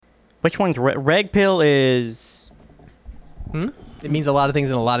Which one's red pill is It means a lot of things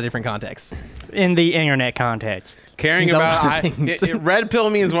in a lot of different contexts. in the internet context. Caring Means a lot about of things. red pill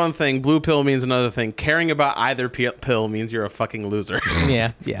means one thing, blue pill means another thing. Caring about either pill means you're a fucking loser.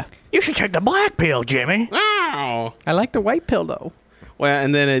 Yeah. You should take the black pill, Jimmy. Oh. I like the white pill though. Well,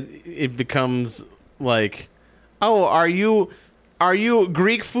 and then it becomes like, oh, are you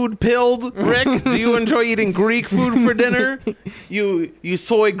Greek food pilled, Rick? Do you enjoy eating Greek food for dinner? You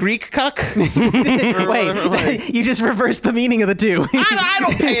soy Greek cuck? Or whatever, like- Wait, you just reversed the meaning of the two. I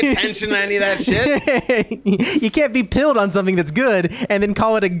don't pay attention to any of that shit. You can't be pilled on something that's good and then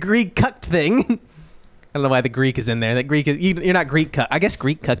call it a Greek cucked thing. I don't know why the Greek is in there. That Greek is, you're not Greek cucked. I guess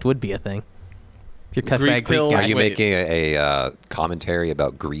Greek cucked would be a thing. If you're cucked by a Greek Greek pill- guy. Are you Wait. making a commentary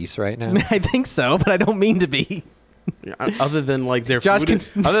about Greece right now? I think so, but I don't mean to be. Other than like their Josh food,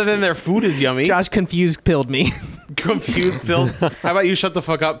 other than their food is yummy. Josh confused pilled me. Confused pilled. How about you shut the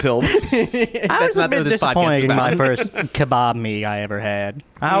fuck up, pilled? I was a not bit what this podcast is disappointed in my about. first kebab meat I ever had.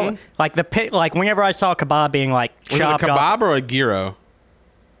 Like whenever I saw kebab being like Was it a chopped off, kebab or a gyro?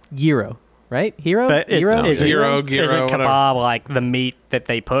 Gyro, right? Hero? but is, Hero? is, Gyro, it, gyro, is it whatever. kebab like the meat that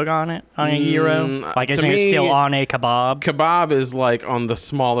they put on it on a gyro? Like to isn't it me, still on a kebab? Kebab is like on the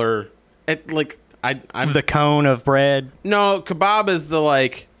smaller. I'm The cone of bread. no kebab is the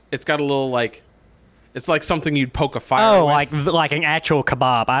like. It's got a little like. It's like something you'd poke a fire Oh, with. like an actual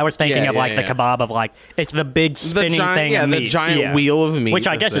kebab. I was thinking Yeah, of yeah, like the yeah. kebab of like it's the big spinning giant- thing. yeah, of the meat. giant Yeah. wheel of meat which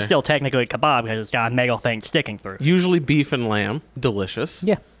I that's guess is there. still technically a kebab because it's got a metal thing sticking through. Usually beef and lamb, delicious.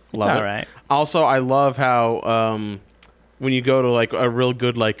 Yeah. Love all it. right. Also, I love how when you go to like a real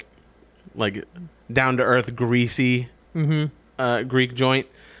good like down to earth greasy Greek joint,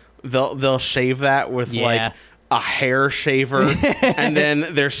 they'll shave that with Yeah. like a hair shaver, and then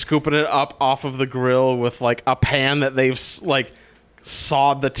they're scooping it up off of the grill with like a pan that they've like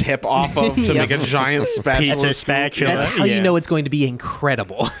sawed the tip off of to Yep. make a giant spatula. Pizza scoop. spatula. That's how Yeah. you know it's going to be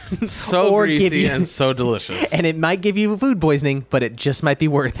incredible. So Or give greasy you- and so delicious. And it might give you food poisoning, but it just might be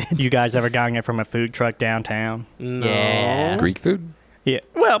worth it. You guys ever gotten it from a food truck downtown? No. Yeah. Greek food? Yeah.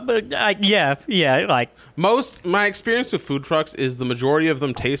 Well, but yeah. Like My experience with food trucks is the majority of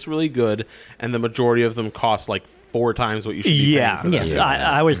them taste really good, and the majority of them cost like 4 times what you should be yeah. paying for them.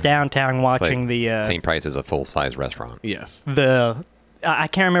 Yeah. I was downtown It's watching like same price as a full-size restaurant. Yes. I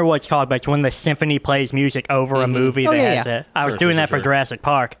can't remember what it's called, but it's when the symphony plays music over a movie Oh, that yeah, has yeah. it. I was Sure, doing sure, that for sure. Jurassic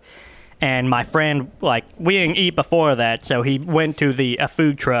Park, and my friend, like, we didn't eat before that, so he went to a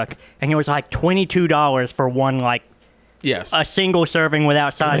food truck, and it was like $22 for one, like, Yes. a single serving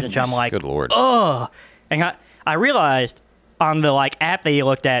without sides, which I'm like, Good Lord. and I realized on the like app that you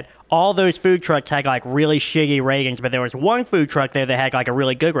looked at, all those food trucks had like really shitty ratings, but there was one food truck there that had like a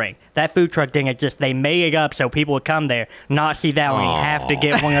really good rating. That food truck didn't exist. They made it up so people would come there, not see that one, and have to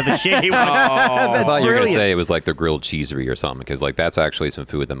get one of the shitty ones. I thought you were going to brilliant. say it was like the grilled cheesery or something, because like that's actually some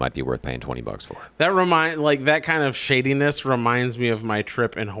food that might be worth paying $20 for. that kind of shadiness reminds me of my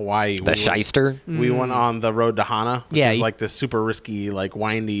trip in Hawaii. The shyster? We went on the road to Hana, which Yeah, is you- like this super risky, like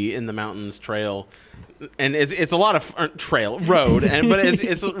windy in the mountains trail, and it's a lot of road, but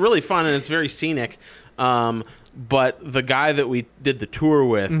it's really fun and it's very scenic. But the guy that we did the tour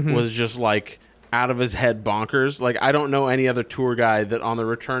with was just like out of his head bonkers. Like I don't know any other tour guide that on the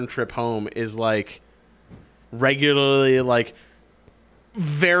return trip home is like regularly like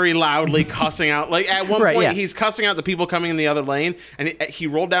very loudly cussing out. Like at one Right, point yeah. he's cussing out the people coming in the other lane, and he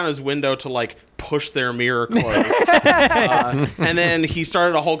rolled down his window to like push their mirror closed. And then he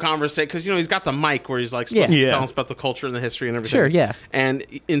started a whole conversation because he's got the mic where he's like supposed Yeah. to tell us about the culture and the history and everything. Sure, yeah. And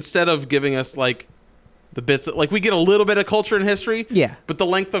instead of giving us like the bits, like we get a little bit of culture and history. Yeah. But the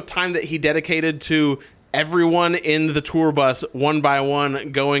length of time that he dedicated to everyone in the tour bus one by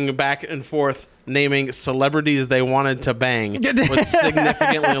one going back and forth naming celebrities they wanted to bang was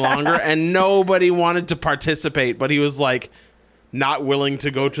significantly longer, and nobody wanted to participate, but he was like not willing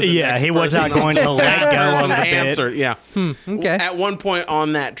to go to the Yeah, next he was person not going to until let that go of person the bit. answered. Yeah. Okay. At one point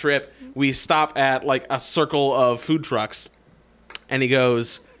on that trip, we stop at like a circle of food trucks, and he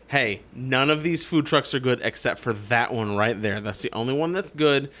goes, "Hey, none of these food trucks are good except for that one right there. That's the only one that's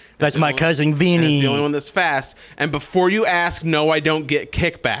good. That's the my only- cousin and Vinny." it's the only one that's fast. And before you ask, no, I don't get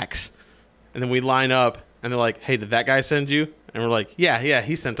kickbacks." And then we line up, and they're like, "Hey, did that guy send you?" And we're like, yeah,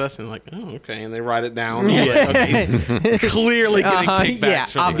 he sent us. And like, "Oh, okay." And they write it down. We're like, okay, he's clearly getting kickbacks. Yeah,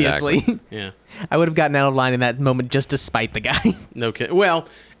 from obviously. Exactly. Yeah, I would have gotten out of line in that moment just to spite the guy. no kidding. Well,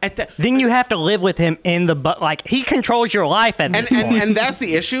 at that. Then you have to live with him in the like he controls your life at this point. And that's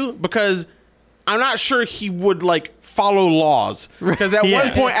the issue, because I'm not sure he would like follow laws, because at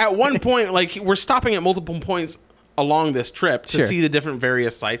Yeah. one point like we're stopping at multiple points along this trip to Sure. see the different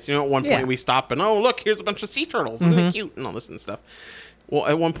various sites. You know, at one point Yeah. we stop and, oh, look, here's a bunch of sea turtles. Isn't it cute? And all this and stuff. Well,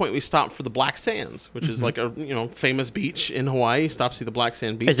 at one point we stopped for the Black Sands, which is like a famous beach in Hawaii. Stop to see the Black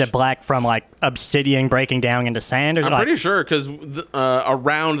Sand Beach. Is it black from like obsidian breaking down into sand? Or is I'm it like, pretty sure because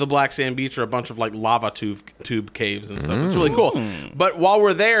around the Black Sand Beach are a bunch of like lava tube caves and stuff. It's really cool. But while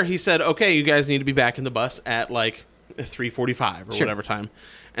we're there, he said, "Okay, you guys need to be back in the bus at like 3:45 or whatever time."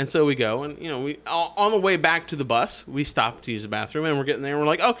 And so we go, and we on the way back to the bus, we stop to use the bathroom, and we're getting there, and we're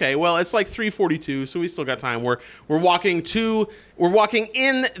like, okay, well, it's like 3:42, so we still got time. We're walking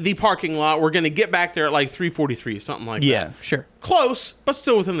in the parking lot. We're gonna get back there at like 3:43, something like that. Sure. Close, but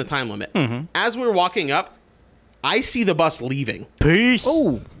still within the time limit. As we're walking up, I see the bus leaving. peace.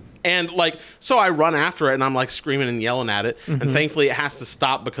 Oh. And so I run after it and I'm like screaming and yelling at it. And thankfully it has to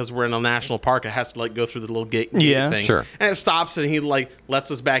stop because we're in a national park. It has to go through the little gate thing. Sure. And it stops and he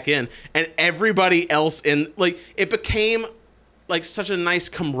lets us back in. And everybody else it became such a nice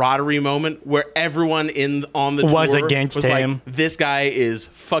camaraderie moment where everyone on the Was tour against was him. like, this guy is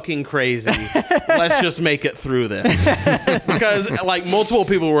fucking crazy. Let's just make it through this. Because multiple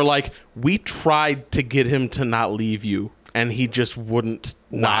people were like, we tried to get him to not leave you. And he just wouldn't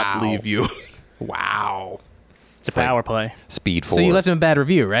not leave you. Wow. It's a power play. Speed So forward. you left him a bad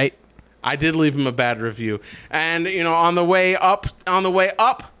review, right? I did leave him a bad review. And on the way up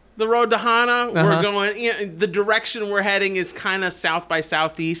the road to Hana, we're going. The direction we're heading is kind of south by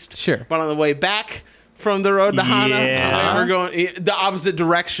southeast. Sure. But on the way back from the road to Hana, Yeah. we're going the opposite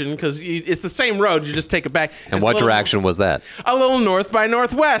direction because it's the same road. You just take it back. and It's what direction was that? A little north by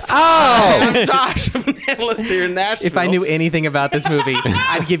northwest. Oh! I'm Josh. I'm an analyst here in Nashville. If I knew anything about this movie,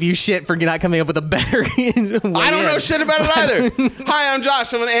 I'd give you shit for not coming up with a better. I don't know shit about it either. Hi, I'm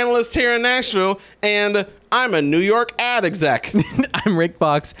Josh. I'm an analyst here in Nashville, and I'm a New York ad exec. I'm Rick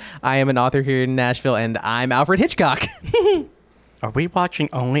Fox. I am an author here in Nashville, and I'm Alfred Hitchcock. Are we watching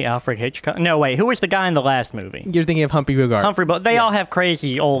only Alfred Hitchcock? No, wait. Who was the guy in the last movie? You're thinking of Humphrey Bogart. Humphrey Bogart. They all have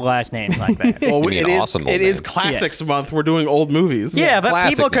crazy old last names like that. Well, mean awesome old it is names. Classics Month. We're doing old movies. yeah, but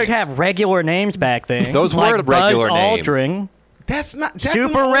classic people could names. have regular names back then. Those like were regular Buzz names. Aldrin. That's not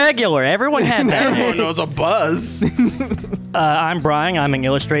Super regular. Everyone had that. Everyone knows a Buzz. I'm Brian. I'm an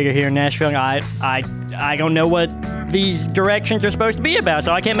illustrator here in Nashville. And I don't know what these directions are supposed to be about,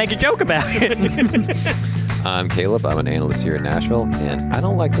 so I can't make a joke about it. I'm Caleb. I'm an analyst here in Nashville, and I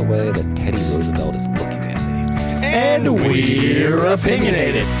don't like the way that Teddy Roosevelt is looking at me. And we're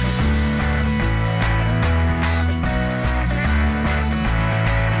opinionated.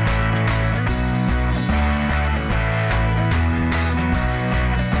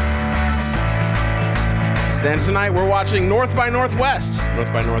 Then tonight we're watching North by Northwest.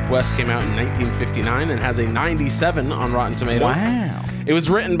 North by Northwest came out in 1959 and has a 97 on Rotten Tomatoes. Wow. It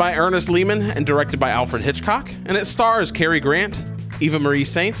was written by Ernest Lehman and directed by Alfred Hitchcock, and it stars Cary Grant, Eva Marie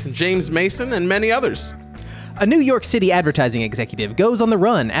Saint, James Mason, and many others. A New York City advertising executive goes on the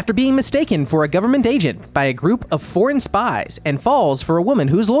run after being mistaken for a government agent by a group of foreign spies and falls for a woman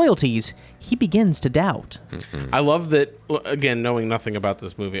whose loyalties he begins to doubt. I love that, again, knowing nothing about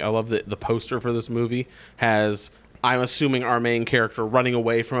this movie, I love that the poster for this movie has, I'm assuming, our main character running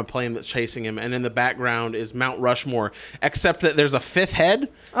away from a plane that's chasing him, and in the background is Mount Rushmore, except that there's a fifth head.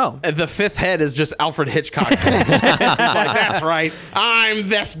 Oh. And the fifth head is just Alfred Hitchcock's head. He's like, that's right, I'm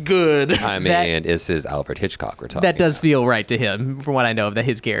this good. I mean, That- this is Alfred Hitchcock we're talking That does about. feel right to him, from what I know of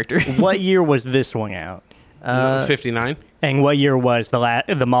his character. What year was this one out? 59? And what year was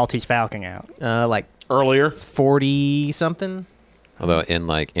the Maltese Falcon out? Like Earlier. 40 something. Although in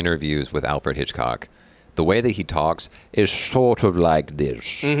interviews with Alfred Hitchcock, the way that he talks is sort of like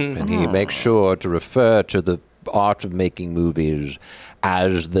this. And he makes sure to refer to the art of making movies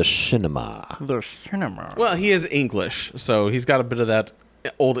as the cinema. The cinema. Well, he is English, so he's got a bit of that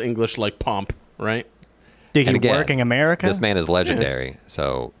old English pomp, right? Did he And again, work in America? This man is legendary,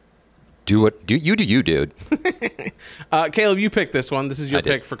 so do you, dude. Caleb, you picked this one. This is your I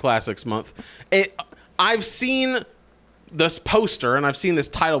did. pick for Classics Month. I've seen this poster and I've seen this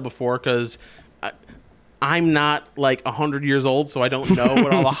title before because I'm not 100 years old, so I don't know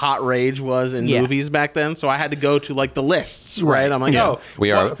what all the hot rage was in Yeah. movies back then. So I had to go to the lists, right? I'm like, Yeah. oh,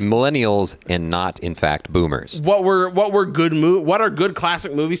 We are millennials and not, in fact, boomers. what are good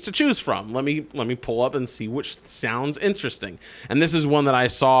classic movies to choose from? Let me pull up and see which sounds interesting. And this is one that I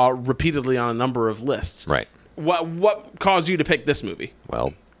saw repeatedly on a number of lists. Right. What caused you to pick this movie?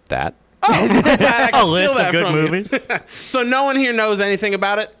 Well, that. I can A list steal that of good from you. movies? So no one here knows anything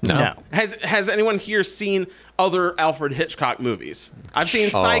about it? No. Has anyone here seen other Alfred Hitchcock movies? I've seen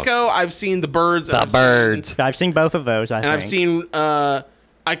Oh. Psycho, I've seen The Birds. The Birds. I've seen both of those, I And think.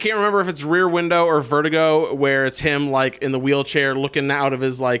 I've I can't remember if it's Rear Window or Vertigo, where it's him like in the wheelchair looking out of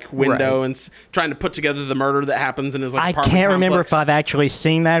his like window Right. and trying to put together the murder that happens in his like I apartment can't remember complex. if I've actually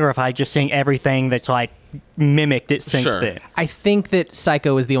seen that or if I just seen everything that's like mimicked it since Sure. then. I think that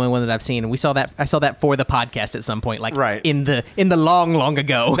Psycho is the only one that I've seen, and I saw that for the podcast at some point, like Right. in the long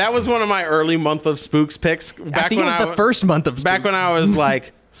ago. That was one of my early month of spooks picks. Back I think it was the first month of Back when Spooks. I was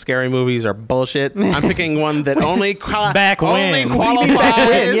like, scary movies are bullshit. I'm picking one that only Back only when? What do you mean back qualifies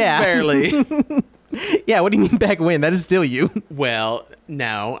when? Yeah. barely. Yeah, what do you mean back when? That is still you. Well,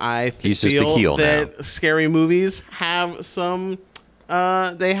 now I He's just feel the heel that now. scary movies have some.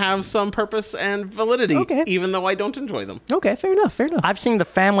 They have some purpose and validity, Okay. even though I don't enjoy them. Okay, fair enough. I've seen the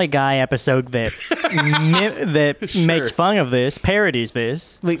Family Guy episode that that makes fun of this, parodies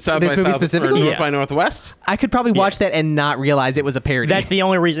this. Wait, South this by movie South, specifically? or North Yeah. by Northwest. I could probably watch that and not realize it was a parody. That's the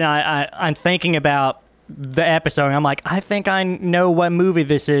only reason I'm thinking about the episode. And I'm like, I think I know what movie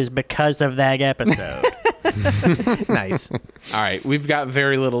this is because of that episode. nice. All right, we've got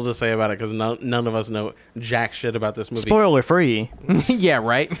very little to say about it because none of us know jack shit about this movie, Spoiler free. Yeah,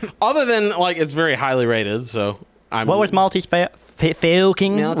 right. other than like it's very highly rated. So What was Maltese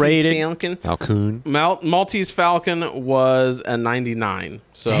Falcon Maltese rated? Falcon? Falcon. Maltese Falcon was a 99.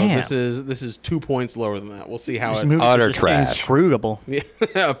 So Damn. this is 2 points lower than that. We'll see how This it movie's Utter just trash. inscrutable. Yeah,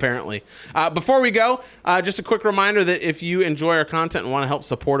 apparently. Before we go, just a quick reminder that if you enjoy our content and want to help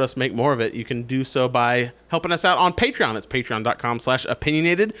support us make more of it, you can do so by helping us out on Patreon. It's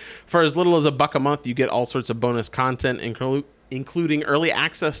patreon.com/opinionated. For as little as $1 a month, you get all sorts of bonus content, including early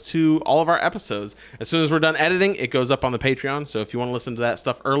access to all of our episodes. As soon as we're done editing, it goes up on the Patreon. So if you want to listen to that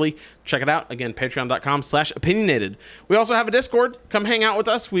stuff early, check it out. Again, patreon.com/opinionated. We also have a Discord. Come hang out with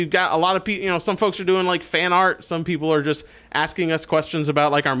us. We've got a lot of people, some folks are doing like fan art. Some people are just asking us questions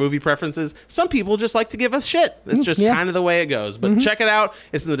about like our movie preferences. Some people just like to give us shit. It's just yeah. kind of the way it goes. But check it out.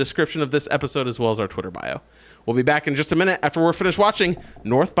 It's in the description of this episode as well as our Twitter bio. We'll be back in just a minute after we're finished watching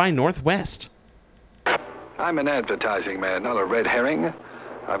North by Northwest. I'm an advertising man, not a red herring.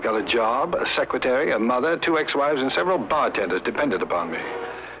 I've got a job, a secretary, a mother, 2 ex-wives, and several bartenders dependent upon me.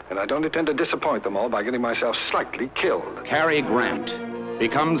 And I don't intend to disappoint them all by getting myself slightly killed. Cary Grant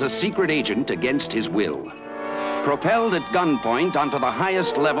becomes a secret agent against his will. Propelled at gunpoint onto the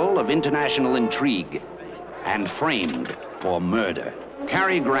highest level of international intrigue and framed for murder.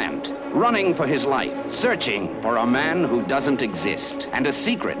 Cary Grant, running for his life, searching for a man who doesn't exist, and a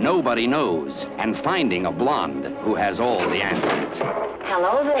secret nobody knows, and finding a blonde who has all the answers.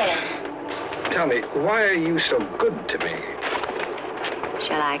 Hello there. Tell me, why are you so good to me?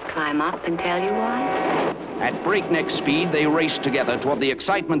 Shall I climb up and tell you why? At breakneck speed, they race together toward the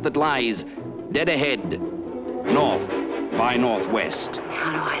excitement that lies dead ahead, north by northwest.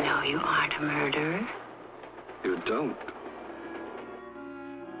 How do I know you aren't a murderer? You don't.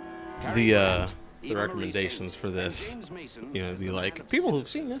 The recommendations for this, the like people who've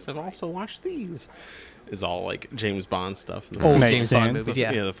seen this have also watched these, is all like James Bond stuff. The Old first- James Bond movies,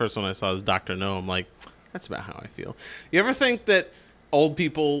 yeah. The first one I saw is Dr. No. I'm like, that's about how I feel. You ever think that old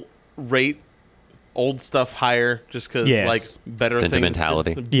people rate old stuff higher just because Yes. like better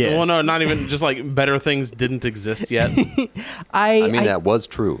Sentimentality. things? Yes. Well, no, not even just like better things didn't exist yet. I mean, that was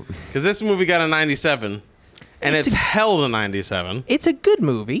true. Because this movie got a 97, and it's held a 97. It's a good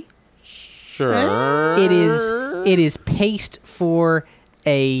movie. Sure. It is paced for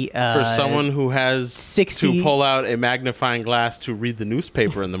a For someone who has 60 to pull out a magnifying glass to read the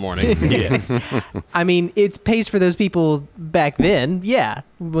newspaper in the morning. I mean, it's paced for those people back then. Yeah,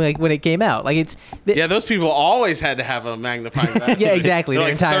 like when it came out. Like it's Yeah, those people always had to have a magnifying glass. Yeah, exactly, They're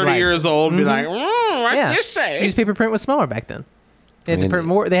their like entire 30 life. years old, be like, what's yeah. this say? Newspaper print was smaller back then. They had I mean, to print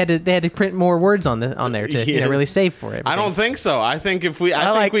more. They had to print more words on there to Yeah. really save for it. I don't think so. I think I think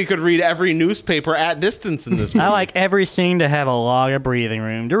like- we could read every newspaper at distance in this movie. I like every scene to have a lot of breathing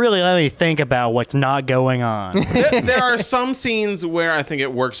room to really let me think about what's not going on. There are some scenes where I think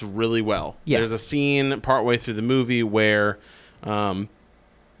it works really well. Yeah. There's a scene partway through the movie where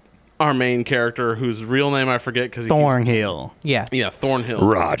our main character, whose real name I forget because Thornhill, Yeah. Yeah, Thornhill.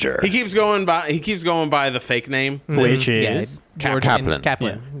 Roger. He keeps going by the fake name, which Yeah. is George Kaplan.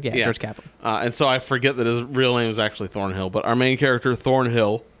 Kaplan. Yeah. Yeah. George Kaplan. and so I forget that his real name is actually Thornhill. But our main character,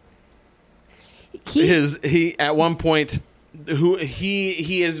 Thornhill, he at one point,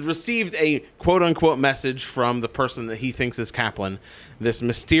 he has received a quote unquote message from the person that he thinks is Kaplan, this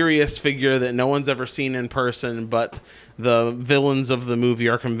mysterious figure that no one's ever seen in person, but the villains of the movie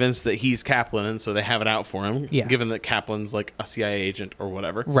are convinced that he's Kaplan, and so they have it out for him. Yeah. Given that Kaplan's like a CIA agent or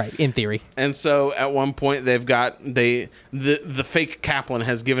whatever. Right. In theory. And so at one point the fake Kaplan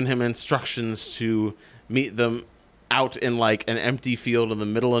has given him instructions to meet them out in like an empty field in the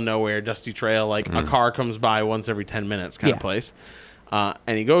middle of nowhere, dusty trail, like a car comes by once every 10 minutes kind of place. And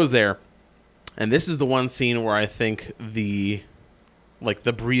he goes there. And this is the one scene where I think the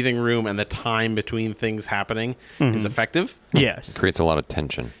breathing room and the time between things happening is effective. Yes. It creates a lot of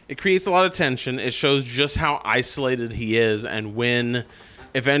tension. It creates a lot of tension. It shows just how isolated he is. And when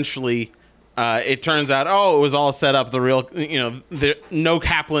eventually it turns out, it was all set up. The real, no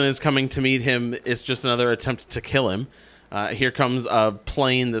Kaplan is coming to meet him. It's just another attempt to kill him. Here comes a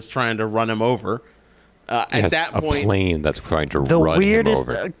plane that's trying to run him over. At that point, a plane that's trying to The run weirdest,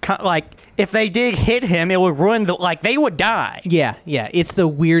 him over. if they did hit him, it would ruin they would die. Yeah, it's the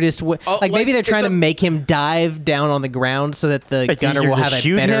weirdest way. Maybe they're trying to make him dive down on the ground so that the It's gunner easier will to have a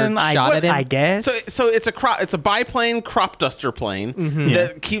shoot better him, shot at him. I guess. So it's a biplane crop duster plane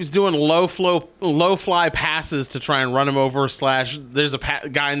that keeps doing low fly passes to try and run him over. / there's a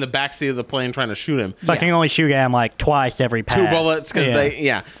guy in the backseat of the plane trying to shoot him. But I can only shoot at him like twice every pass. 2 bullets because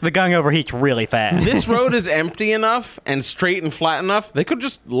the gun overheats really fast. This road is empty enough and straight and flat enough. They could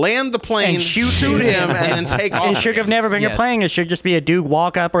just land the plane, And shoot him, and then take off. It should have never been a plane. It should just be a dude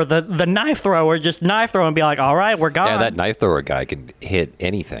walk up, or the knife thrower just knife throw and be like, all right, we're gone. Yeah, that knife thrower guy can hit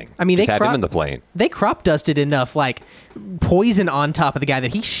anything. I mean, just they have him in the plane. They crop dusted enough poison on top of the guy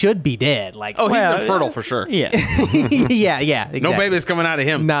that he should be dead. He's infertile for sure. Yeah. yeah, exactly. No baby's coming out of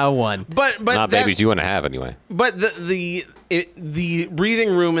him. Not one. But Not babies you want to have anyway. But the breathing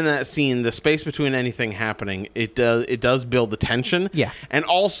room in that scene, the space between anything happening, it does build the tension. Yeah. And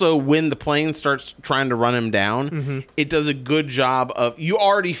also when the plane starts trying to run him down, it does a good job of, you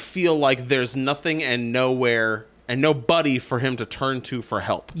already feel like there's nothing and nowhere and nobody for him to turn to for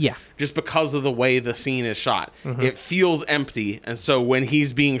help. Yeah. Just because of the way the scene is shot. It feels empty. And so when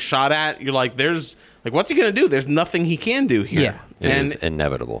he's being shot at, you're like, what's he going to do? There's nothing he can do here. Yeah. It is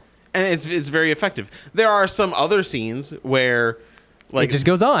inevitable. And it's very effective. There are some other scenes where It just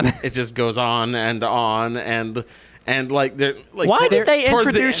goes on. It just goes on and on and they're like. Why did they towards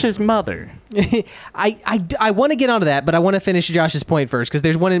introduce his mother? I want to get onto that, but I want to finish Josh's point first, because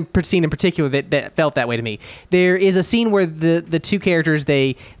there's one scene in particular that felt that way to me. There is a scene where the two characters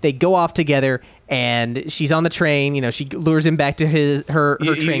they go off together, and she's on the train. She lures him back to her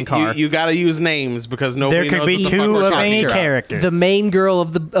train car. You got to use names because nobody There could knows be what the fuck two we're of talking any about. characters. The main girl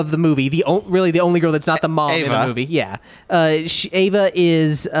of the movie, really the only girl that's not the mom in the Ava. movie. Yeah, Ava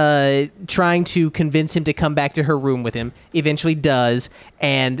is trying to convince him to come back to her room with him. Eventually does,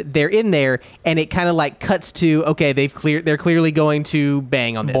 and they're in there, and it kind of cuts to, okay, they're clearly going to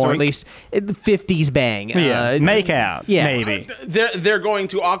bang on this, or at Boink. least 50s bang. Make out. yeah. Maybe. They're going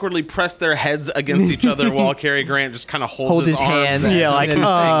to awkwardly press their heads against each other while Cary Grant just kind of holds his arms hands. at Yeah, like, loose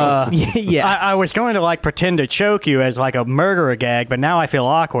angles. yeah. I was going to pretend to choke you as a murderer gag, but now I feel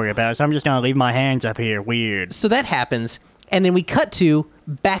awkward about it, so I'm just going to leave my hands up here. Weird. So that happens, and then we cut to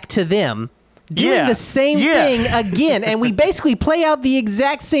back to them doing the same thing again, and we basically play out the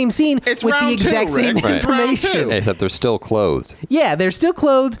exact same scene It's with the round two, exact same Rick. It's round information. two. Except they're still clothed. Yeah, they're still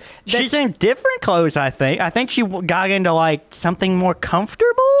clothed. She's in different clothes, I think. I think she got into something more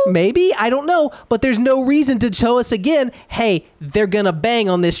comfortable. Maybe, I don't know, but there's no reason to show us again, hey, they're gonna bang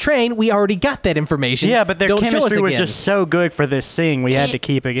on this train. We already got that information. Yeah, but their Don't show us chemistry was again. just so good for this scene, we had to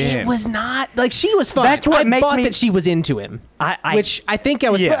keep it in. It was not she was fine. That's what I makes bought me- that she was into him. Which I think I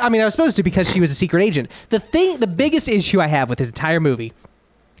was. Yeah. I mean, I was supposed to, because she was a secret agent. The biggest issue I have with this entire movie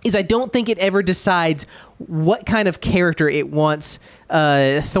is I don't think it ever decides what kind of character it wants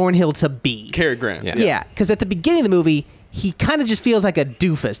Thornhill to be. Cary Grant. Yeah, because at the beginning of the movie, he kind of just feels like a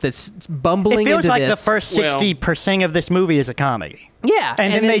doofus that's bumbling It feels into like this. the first 60% of this movie is a comedy. Yeah,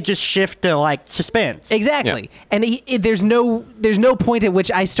 And then they just shift to suspense. Exactly, and there's no point at which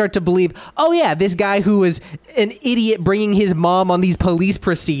I start to believe, oh yeah, this guy who was an idiot bringing his mom on these police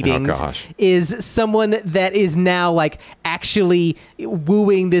proceedings is someone that is now actually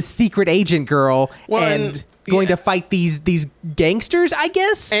wooing this secret agent girl and going to fight these gangsters, I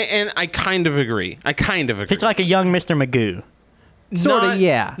guess. And I kind of agree. He's like a young Mr. Magoo. Sort of,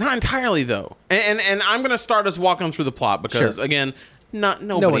 yeah. Not entirely though. And I'm going to start us walking through the plot because again,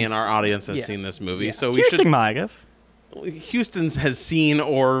 nobody in our audience has seen this movie, so we Houston might have. Houston has seen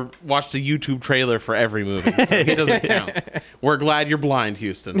or watched a YouTube trailer for every movie, so he doesn't count. We're glad you're blind,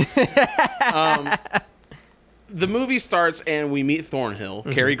 Houston. the movie starts and we meet Thornhill,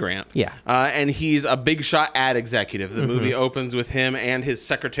 Cary Grant. Yeah. And he's a big shot ad executive. The movie opens with him and his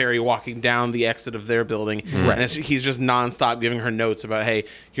secretary walking down the exit of their building. And he's just nonstop giving her notes about, hey,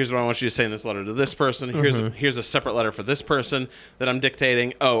 here's what I want you to say in this letter to this person. Here's a separate letter for this person that I'm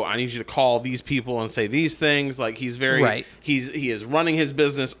dictating. Oh, I need you to call these people and say these things. Like, he's very, he is running his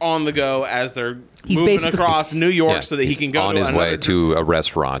business on the go as they're moving across New York so that he can go on his way to a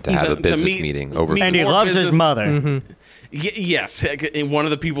restaurant to have a business meeting over. And he loves his mother. Yes, and one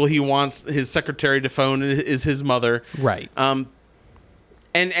of the people he wants his secretary to phone is his mother. Right.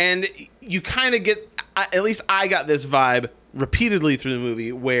 And you kind of get, at least I got this vibe repeatedly through the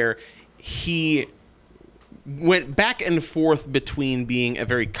movie, where he went back and forth between being a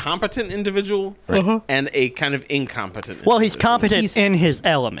very competent individual and a kind of incompetent. Well, he's competent in his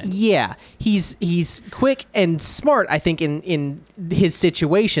element. Yeah, he's quick and smart, I think, in his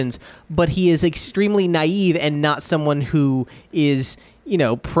situations, but he is extremely naive and not someone who is,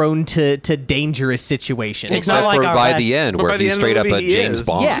 prone to dangerous situations. It's not like by the end, where he's straight up a James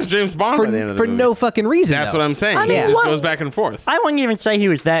Bond. Yeah, James Bond for, by the end of the for movie. no fucking reason. That's though. what I'm saying. I mean, He just goes back and forth. I wouldn't even say he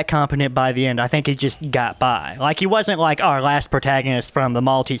was that competent by the end. I think he just got by. Like, he wasn't like our last protagonist from the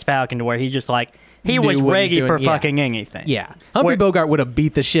Maltese Falcon, where he just he Knew was what ready he's doing, for yeah. fucking anything. Yeah, Humphrey Bogart would have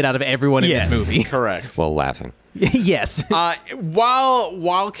beat the shit out of everyone in Yes. this movie. Correct. Well, laughing. Yes.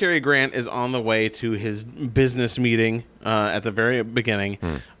 While Cary Grant is on the way to his business meeting at the very beginning,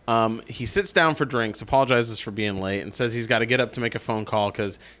 he sits down for drinks, apologizes for being late, and says he's got to get up to make a phone call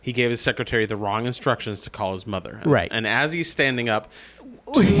because he gave his secretary the wrong instructions to call his mother. Right. And as he's standing up,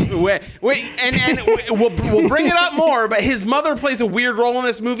 we'll bring it up more, but his mother plays a weird role in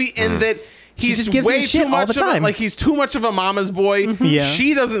this movie in that he's just gives him way shit too much all the time. he's too much of a mama's boy. Yeah.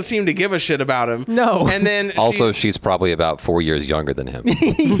 She doesn't seem to give a shit about him. No. And then Also, she's probably about 4 years younger than him.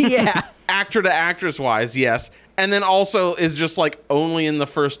 Yeah. actor to actress wise, yes. And then also is just only in the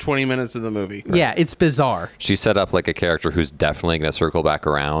first 20 minutes of the movie. Yeah, it's bizarre. She set up a character who's definitely going to circle back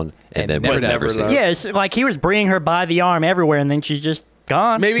around and then never we'll never does. see her. Yeah, it's like he was bringing her by the arm everywhere, and then she's just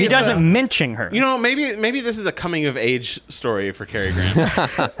gone. Maybe he it's doesn't mention her. Maybe this is a coming of age story for Cary Grant.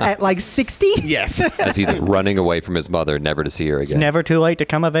 At 60? Yes. As he's running away from his mother, never to see her again. It's never too late to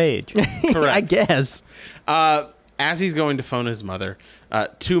come of age. Correct. I guess. As he's going to phone his mother,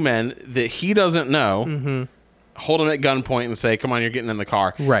 two men that he doesn't know hold him at gunpoint and say, "Come on, you're getting in the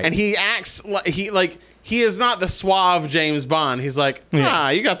car." Right. And he acts like he is not the suave James Bond. He's like, you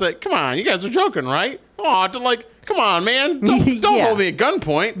got the, come on, you guys are joking, right? Oh, come on, man. Don't Yeah. hold me at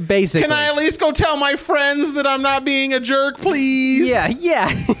gunpoint. Basically. Can I at least go tell my friends that I'm not being a jerk, please? Yeah.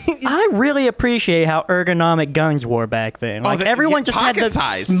 I really appreciate how ergonomic guns were back then. Everyone just had the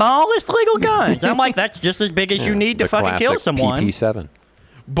pocket-sized. smallest legal guns. I'm like, that's just as big as you need to The fucking kill classic someone. PP7.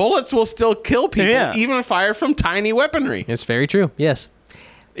 Bullets will still kill people, Yeah. even fired from tiny weaponry. It's very true. Yes.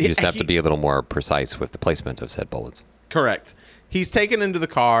 You just have to be a little more precise with the placement of said bullets. Correct. He's taken into the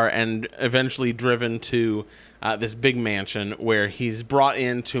car and eventually driven to this big mansion where he's brought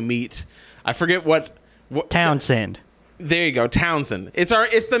in to meet. I forget what Townsend. There you go, Townsend.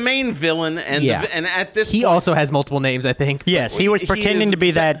 It's the main villain, and Yeah. and at this He point, also has multiple names, I think. Yes, he was he pretending is to be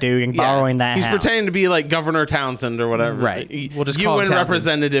that dude and borrowing that He's house. pretending to be like Governor Townsend or whatever. Right. We'll just call him UN Townsend.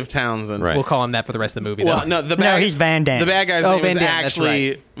 Representative Townsend. Right. We'll call him that for the rest of the movie, Well, though. no, he's Van Damme. The bad guy's Oh, name Van is Damme, that's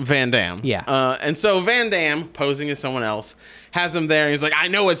actually Van Damme. Yeah. And so Van Damme, posing as someone else, has him there. And he's like, "I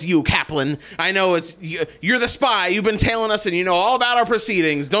know it's you, Kaplan. I know it's you. You're the spy. You've been tailing us, and you know all about our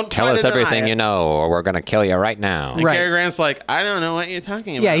proceedings. Don't Tell try us to deny everything it." you know, or we're going to kill you right now. And Right. Cary Grant's like, "I don't know what you're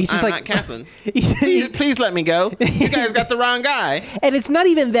talking about. Yeah, he's just I'm like- not Kaplan. He's- please let me go. You guys got the wrong guy." And it's not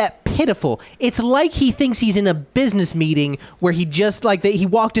even that pitiful. It's like he thinks he's in a business meeting where he just he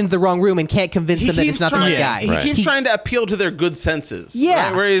walked into the wrong room and can't convince them that it's not the right guy. He keeps trying to appeal to their good senses. Yeah.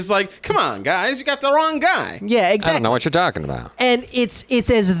 right? Where he's like, "Come on, guys, you got the wrong guy." Yeah, I exactly. don't know what you're talking about. And it's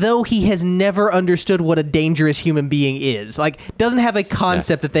as though he has never understood what a dangerous human being is. Doesn't have a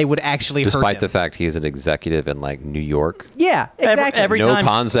concept that they would actually hurt Despite him. the fact he's an executive in New York. Yeah, exactly. every No time-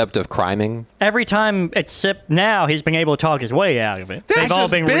 concept of criming. Every time, except now, he's been able to talk his way out of it. That's They've all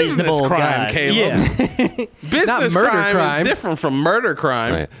just been business reasonable crime, guys. Caleb. Yeah. Business murder crime crime. is different from murder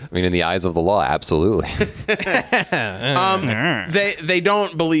crime. Right. I mean, in the eyes of the law, absolutely. They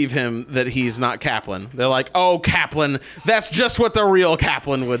don't believe him that he's not Kaplan. They're like, "Oh, Kaplan, that's just what the real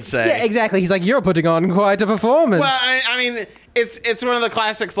Kaplan would say." Yeah, exactly. He's like, you're putting on quite a performance. Well, I mean, it's one of the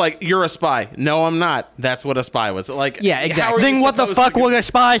classics. Like, "You're a spy." No, I'm not. That's what a spy was. Like, Yeah, how exactly. are you Then what the supposed fuck to would a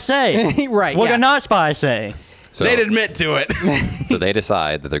spy say? Right, What yeah. a not spy say? So, They'd admit to it. so they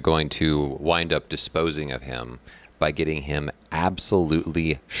decide that they're going to wind up disposing of him by getting him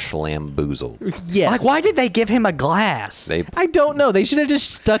absolutely schlamboozled. Yes. Like, why did they give him a glass? I don't know. They should have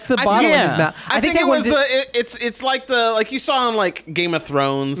just stuck the bottle in his mouth. I think it was it's like you saw in like Game of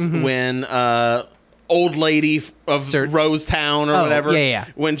Thrones when old lady of Rosetown or whatever. Yeah.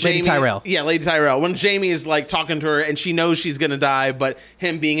 When Jamie, Lady Tyrell. Yeah, Lady Tyrell. When Jamie is like talking to her and she knows she's gonna die, but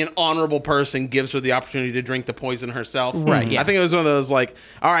him being an honorable person gives her the opportunity to drink the poison herself. Right. Yeah. I think it was one of those like,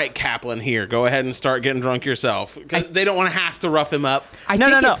 all right, Kaplan, here, go ahead and start getting drunk yourself, because they don't want to have to rough him up.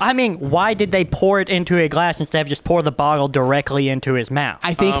 No. I mean, why did they pour it into a glass instead of just pour the bottle directly into his mouth?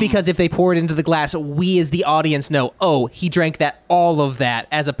 I think because if they pour it into the glass, we as the audience know, oh, he drank all of that,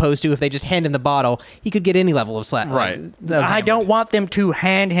 as opposed to if they just hand him the bottle, he could get any level of slap. Right. I don't want them to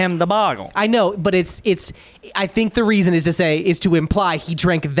hand him the bottle. I know, but it's. I think the reason is to imply he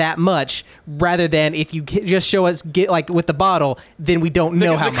drank that much, rather than if you just show us with the bottle, then we don't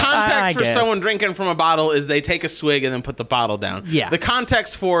know how much. The context for someone drinking from a bottle is they take a swig and then put the bottle down. Yeah. The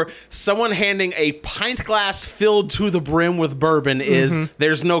context for someone handing a pint glass filled to the brim with bourbon is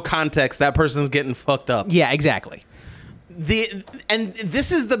there's no context. That person's getting fucked up. Yeah, exactly. And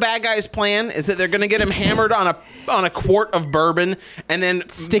this is the bad guy's plan, is that they're going to get him hammered on a quart of bourbon and then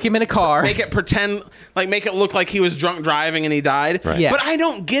stick him in a car, make it look like he was drunk driving and he died. Right. Yeah. But I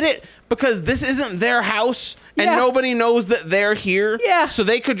don't get it, because this isn't their house and nobody knows that they're here. Yeah. So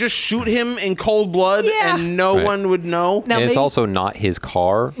they could just shoot him in cold blood and no one would know. Now, And it's also not his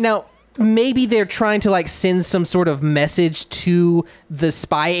car. Now, maybe they're trying to send some sort of message to the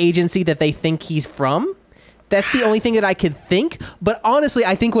spy agency that they think he's from. That's the only thing that I could think. But honestly,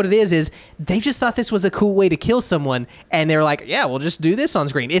 I think what it is they just thought this was a cool way to kill someone, and they're like, yeah, we'll just do this on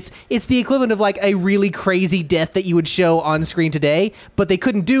screen. It's the equivalent of a really crazy death that you would show on screen today, but they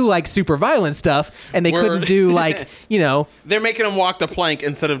couldn't do super violent stuff, and they couldn't do They're making him walk the plank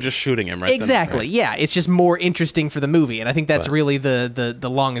instead of just shooting him, right? Exactly. Yeah, it's just more interesting for the movie, and I think that's really the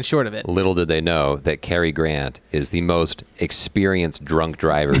long and short of it. Little did they know that Cary Grant is the most experienced drunk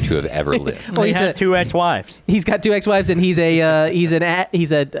driver to have ever lived. Well, he has 2 ex-wives. He's got 2 ex-wives, and he's an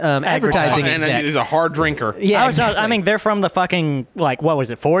advertising and exec. he's a hard drinker. Yeah, I mean, they're from the fucking what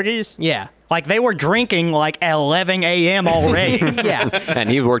was it, 40s? Yeah. They were drinking at 11 a.m. already. Yeah. And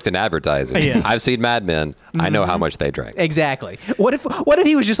he worked in advertising. Yeah. I've seen Mad Men. I know how much they drank. Exactly. What if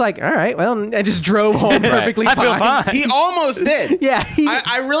he was just all right, well, I just drove home perfectly I feel fine. He almost did. Yeah.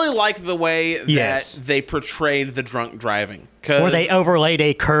 I really like the way that they portrayed the drunk driving. Or they overlaid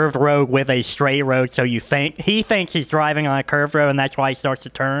a curved road with a straight road, so he thinks he's driving on a curved road, and that's why he starts to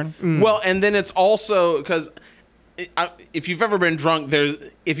turn. Well, and then it's also because if you've ever been drunk,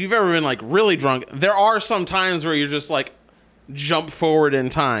 if you've ever been really drunk, there are some times where you're just jump forward in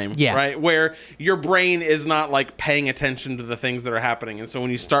time, right? Where your brain is not paying attention to the things that are happening, and so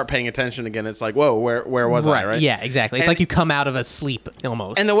when you start paying attention again, it's whoa, where was I? Right? Yeah, exactly. It's you come out of a sleep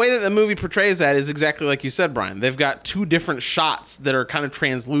almost. And the way that the movie portrays that is exactly like you said, Brian. They've got 2 different shots that are kind of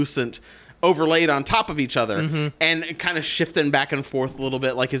translucent, overlaid on top of each other, and kind of shifting back and forth a little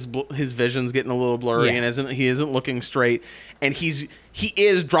bit, his vision's getting a little blurry, and he isn't looking straight, and he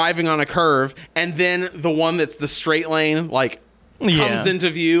is driving on a curve, and then the one that's the straight lane comes into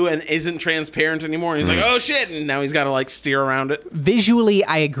view and isn't transparent anymore, and he's oh shit, and now he's got to steer around it. Visually,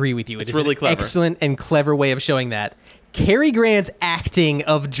 I agree with you. It's really clever. Excellent and clever way of showing that. Cary Grant's acting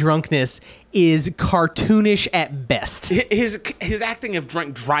of drunkenness is cartoonish at best. His acting of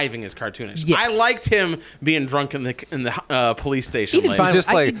drunk driving is cartoonish. Yes. I liked him being drunk in the police station. He did fine.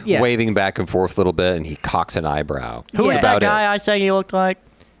 Just waving back and forth a little bit, and he cocks an eyebrow. Who was that guy I said he looked like?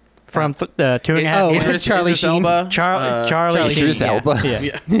 From 2.5 Charlie Sheen. Charlie Idris Sheen. Elba.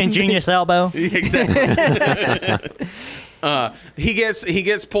 Yeah. Ingenious Elbow. Exactly. He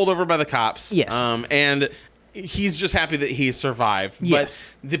gets pulled over by the cops. Yes. And he's just happy that he survived. Yes.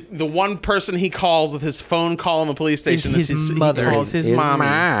 But the one person he calls with his phone call in the police station is his mother. He calls his mom.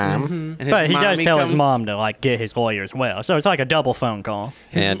 And but he does tell his mom to get his lawyer as well. So it's a double phone call.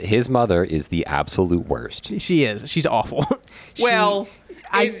 And his mother is the absolute worst. She is. She's awful.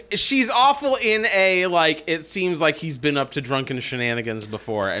 She's awful in a it seems like he's been up to drunken shenanigans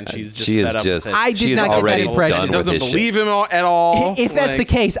before, and she's just fed up with it. I did not get that impression. She doesn't believe him at all. If that's the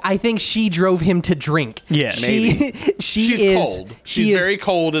case, I think she drove him to drink. Yeah, maybe. She's is cold. She's very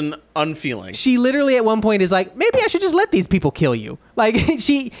cold and unfeeling. She literally at one point is maybe I should just let these people kill you.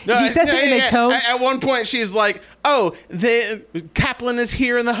 She says it in a tone. At one point, she's like, "Oh, Kaplan is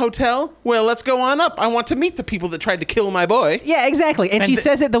here in the hotel. Well, let's go on up. I want to meet the people that tried to kill my boy." Yeah, exactly. And she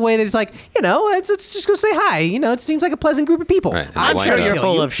says it the way that it's let's just go say hi. It seems like a pleasant group of people. Right. I'm sure you're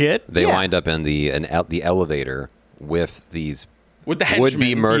full of shit. They wind up in the elevator with these with the would be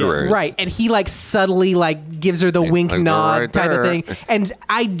henchmen. murderers. Right, and he like subtly like gives her the wink like, nod right type of there. thing. And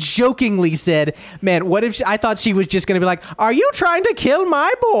I jokingly said, "Man, what if I thought she was just going to be like, "Are you trying to kill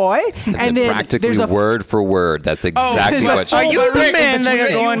my boy?" And then Practically there's a word for word. That's exactly there's a what she Are you but the Rick, man that are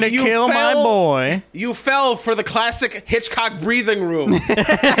going to you kill my fell- boy? You fell for the classic Hitchcock breathing room.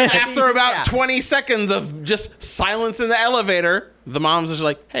 After about 20 seconds of just silence in the elevator, the mom's just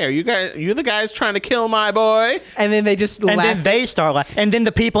like, "Hey, are you the guys trying to kill my boy?" and then they just And laugh. then they start laughing. And then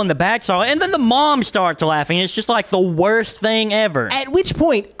the people in the back start laughing. And then the mom starts laughing. It's just like the worst thing ever. At which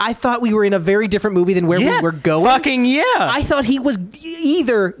point, I thought we were in a very different movie than where we were going. Fucking yeah. I thought he was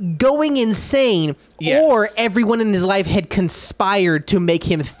either going insane Yes. or everyone in his life had conspired to make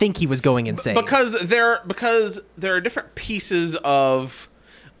him think he was going insane. Because there are different pieces of.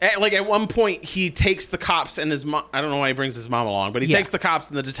 Like at one point, he takes the cops and his mom. I don't know why he brings his mom along, but he takes the cops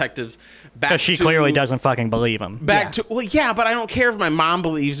and the detectives back. Because she clearly doesn't fucking believe him. Back to well, yeah, but I don't care if my mom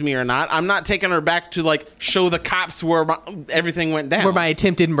believes me or not. I'm not taking her back to like show the cops where everything went down. where my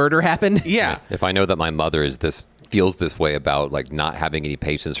attempted murder happened. yeah. If I know that my mother feels this way about like not having any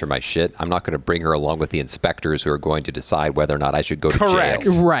patience for my shit, I'm not going to bring her along with the inspectors who are going to decide whether or not I should go to Correct.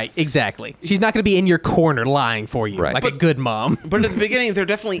 jail. Right, exactly. She's not going to be in your corner lying for you Right. like a good mom. But at the beginning, there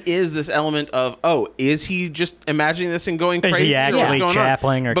definitely is this element of, oh, is he just imagining this and going Is crazy? he or what's actually going on?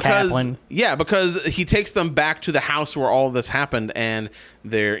 Chaplin or Kaplan? Yeah, because he takes them back to the house where all of this happened, and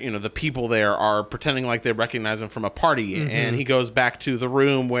the people there are pretending like they recognize him from a party, and he goes back to the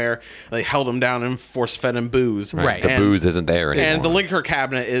room where they held him down and force-fed him booze. Right. The And- booze isn't there anymore. And the liquor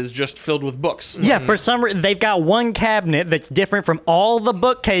cabinet is just filled with books. Yeah, for some reason, they've got one cabinet that's different from all the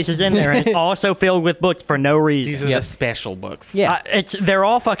bookcases in there, and it's also filled with books for no reason. These are the special books. Yeah. They're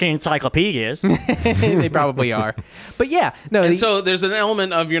all fucking encyclopedias. They probably are. But yeah, no. And so there's an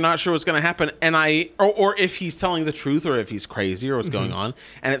element of you're not sure what's going to happen, and or if he's telling the truth, or if he's crazy, or what's going on,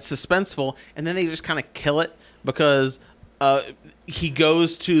 and it's suspenseful, and then they just kind of kill it because he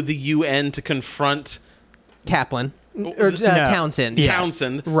goes to the UN to confront Kaplan or Townsend. Yeah.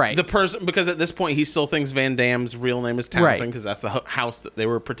 Townsend, Right. The person, because at this point he still thinks Van Damme's real name is Townsend Right. because that's the house that they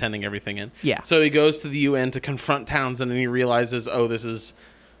were pretending everything in. Yeah. So he goes to the UN to confront Townsend, and he realizes, oh, this is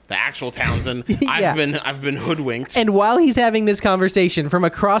the actual Townsend. Yeah. I've been hoodwinked. And while he's having this conversation, from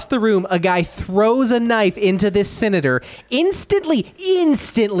across the room, a guy throws a knife into this senator, instantly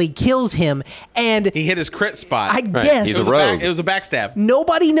kills him, and he hit his crit spot. I guess He's a It was a rogue. it was a backstab.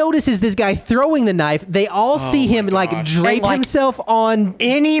 nobody notices this guy throwing the knife. They all see him like drape And, like, himself on.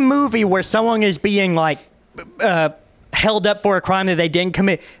 Any movie where someone is being like held up for a crime that they didn't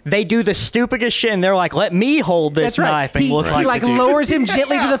commit, they do the stupidest shit, and they're like, "Let me hold this That's right. knife and He look like like the dude." lowers him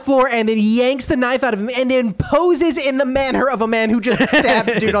gently to the floor and then yanks the knife out of him and then poses in the manner of a man who just stabbed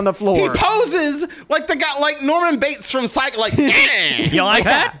a dude on the He floor. poses like the guy, like Norman Bates from Psych. Like, You like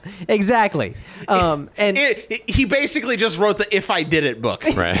that? Exactly. And he basically just wrote the "If I Did It" book.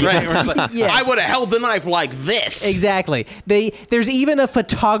 Right. Right. Where it's like, Yeah. I would have held the knife like this. exactly. There's even a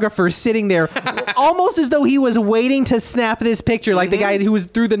photographer sitting there, almost as though he was waiting to snap this picture, like the guy who was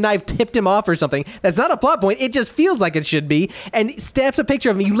threw the knife tipped him off or something. That's not a plot point. It just feels like it should be. And snaps a picture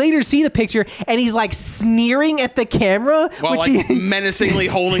of him. You later see the picture, and he's like sneering at the camera, While which like he. menacingly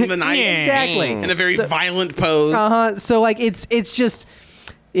holding the knife. Exactly. In a very So- violent pose. So like it's just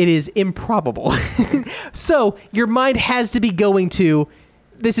it is improbable. So your mind has to be going to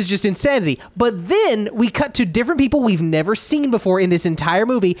this is just insanity. But then we cut to different people we've never seen before in this entire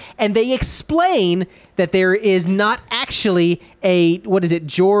movie, and they explain that there is not actually a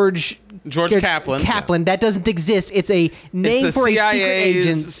George Kaplan. Kaplan, that doesn't exist. It's a name It's the for a secret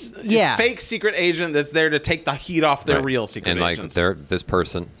CIA's agent. Yeah. fake secret agent that's there to take the heat off their Right. real secret and like agents.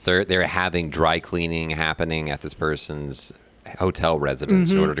 they're having dry cleaning happening at this person's hotel residence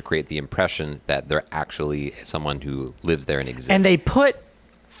in order to create the impression that they're actually someone who lives there and exists. And they put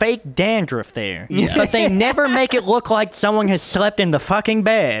fake dandruff there, but they never make it look like someone has slept in the fucking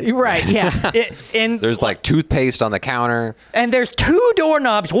bed. Right, yeah. There's like toothpaste on the counter. And there's two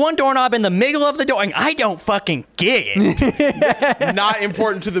doorknobs, one doorknob in the middle of the door, and I don't fucking get it. Not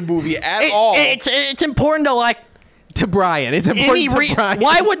important to the movie at all. It's important to like To Brian. It's important to Brian.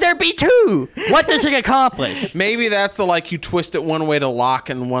 Why would there be two? What does it accomplish? Maybe that's the like you twist it one way to lock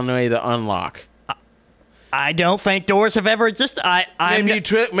and one way to unlock. I don't think doors have ever existed.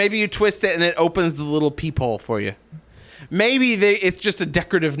 Maybe you twist it and it opens the little peephole for you. Maybe it's just a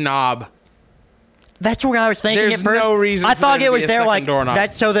decorative knob. That's what I was thinking There's at first. no reason I for thought there it to was be a there second like doorknob.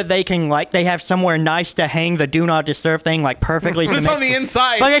 that's so that they can like they have somewhere nice to hang the do not disturb thing like perfectly. But it's on the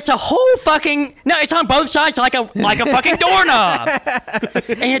inside. But it's a whole fucking no. It's on both sides like a fucking doorknob,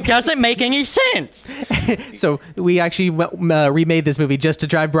 and it doesn't make any sense. So we actually remade this movie just to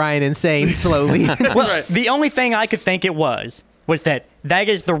drive Brian insane slowly. Well, right. the only thing I could think it was that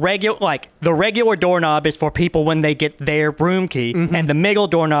is the regular doorknob is for people when they get their room key, and the middle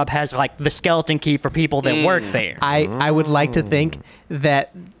doorknob has like the skeleton key for people that work there. I would like to think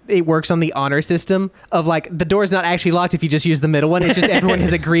that it works on the honor system of like the door's not actually locked if you just use the middle one. It's just everyone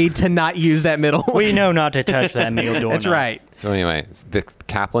has agreed to not use that middle one. We know not to touch that middle doorknob. That's right. So anyway, the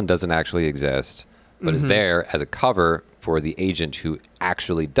Kaplan doesn't actually exist, but is there as a cover for the agent who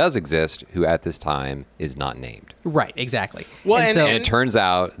actually does exist, who at this time is not named. Right, exactly. Well, and and- so And it turns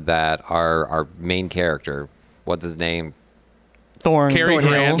out that our main character, what's his name?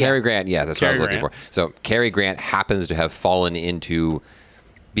 Thornhill. Cary Grant. Yeah, that's what I was Cary looking for. Grant. So Cary Grant happens to have fallen into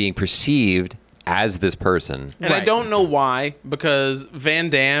being perceived as this person. And I Right. don't know why, because Van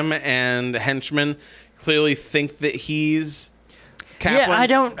Damme and henchmen clearly think that he's Kaplan. Yeah, I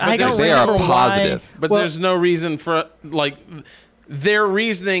don't They are remember positive. why. But Well- there's no reason for like their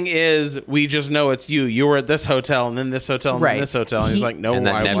reasoning is we just know it's you. You were at this hotel and then this hotel and Right. then this hotel. And he's like, no, And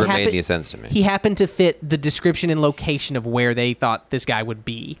that I never wasn't. made happened- any sense to me. he happened to fit the description and location of where they thought this guy would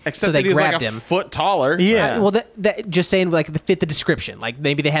be. Except so they that he's grabbed like a him. foot taller. Yeah. Well, that just saying like fit the description. Like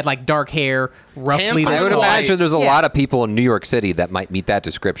maybe they had like dark hair, roughly. Handsome I the would White. imagine there's a Yeah. lot of people in New York City that might meet that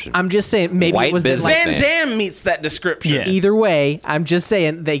description. I'm just saying maybe White it was that, business like, Van man. Damme meets that description. Yeah. either way. I'm just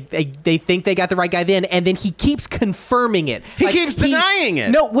saying they think they got the right guy then, and then he keeps confirming it. He keeps denying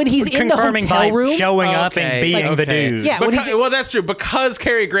it. No, when he's in the Confirming hotel by room. showing up Okay, and being the okay. dude. Yeah, when he's- Well, that's true because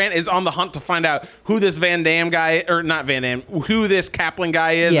Cary Grant is on the hunt to find out who this Van Damme guy, or not Van Damme, who this Kaplan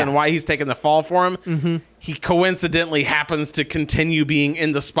guy is, Yeah. and why he's taking the fall for him. Mm-hmm. He coincidentally happens to continue being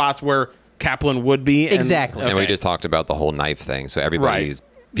in the spots where Kaplan would be. And, Exactly. And we okay. just talked about the whole knife thing, so everybody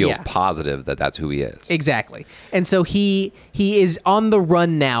feels Yeah. positive that that's who he is. Exactly. And so he is on the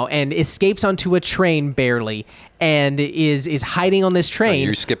run now and escapes onto a train barely and is hiding on this train.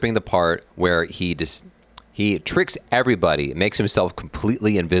 You're skipping the part where he tricks everybody, makes himself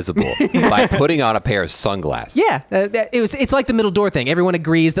completely invisible by putting on a pair of sunglasses. Yeah, it's like the middle door thing. Everyone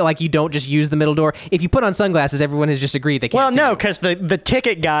agrees that like you don't just use the middle door. If you put on sunglasses, everyone has just agreed they can't. Well, see no, you. because the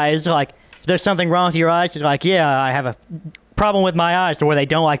ticket guy is like, there's something wrong with your eyes. He's like, yeah, I have a problem with my eyes to where they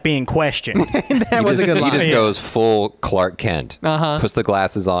don't like being questioned. that was a good He line. just goes full Clark Kent. Uh-huh. Puts the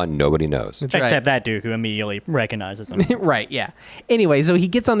glasses on, nobody knows. right. Except that dude who immediately recognizes him. Right, yeah. Anyway, so he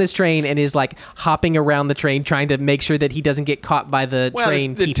gets on this train and is like hopping around the train trying to make sure that he doesn't get caught by the Well,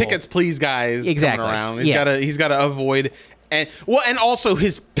 train the people. tickets please guys Exactly. coming around. Yeah. He's gotta avoid and also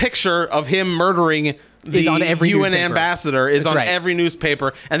his picture of him murdering the Is on every UN newspaper. ambassador is That's on right. every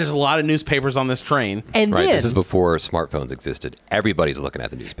newspaper, and there's a lot of newspapers on this train. And Right, then this is before smartphones existed. Everybody's looking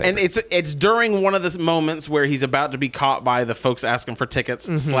at the newspaper. And it's during one of the moments where he's about to be caught by the folks asking for tickets /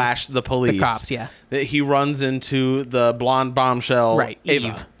 the police. The cops, yeah. That he runs into the blonde bombshell, right, Ava.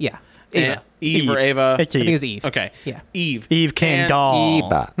 Eve. Yeah. And- Eva. Eve or Ava. It's I think it Eve. was Eve. Okay. Yeah. Eve. Eve Kendall.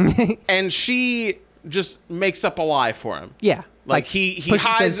 Eba. And she just makes up a lie for him. Yeah. Like, he Push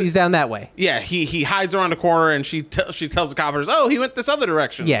hides- says he's down that way. Yeah, he hides around a corner, and she tells the coppers, "Oh, he went this other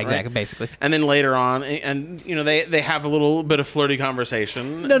direction." Yeah, right? exactly, basically. And then later on, and you know they have a little bit of flirty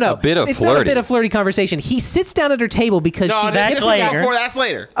conversation. No. A bit of it's not a flirty. bit of flirty conversation. He sits down at her table because No, she. that's this is later. before, that's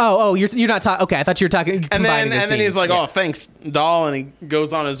later. Oh, you're not talking. Okay, I thought you were talking. And combining then the and then he's scenes. like, Yeah. "Oh, thanks, doll," and he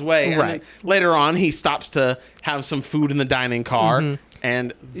goes on his way. And Right. then later on, he stops to have some food in the dining car,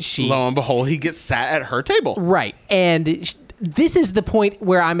 and lo and behold, he gets sat at her table. Right. And this is the point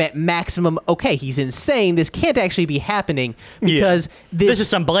where I'm at maximum. Okay, he's insane. This can't actually be happening because This is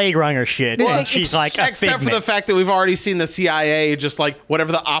some Blade Runner shit. Well, and she's like a Except for figment. the fact that we've already seen the CIA just like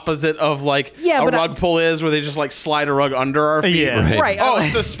whatever the opposite of like Yeah, a but rug pull is, where they just like slide a rug under our feet. Yeah. Right. right. Oh,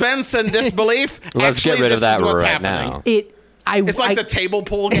 suspense and disbelief. Let's get Actually, rid of this that is what's right happening. now. It's like the table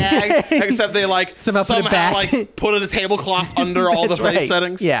pull gag, except they like Somehow put it back. like put a tablecloth under all the That's face right.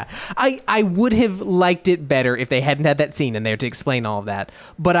 settings. Yeah. I would have liked it better if they hadn't had that scene in there to explain all of that.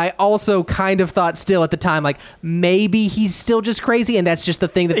 But I also kind of thought still at the time, like, maybe he's still just crazy and that's just the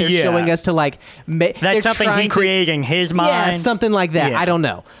thing that they're Yeah. showing us to, like, they're That's something he trying to- created in his mind. Yeah, something like that. Yeah. I don't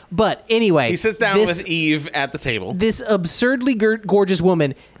know. But anyway. He sits down with Eve at the table. This absurdly gorgeous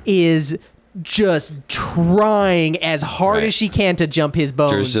woman is just trying as hard Right. as she can to jump his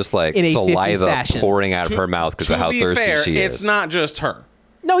bones. There's just like in a 50s saliva fashion. pouring out of her mouth because To of how be thirsty fair, she it's is. not just her.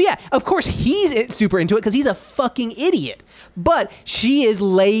 No, yeah, of course he's super into it because he's a fucking idiot. But she is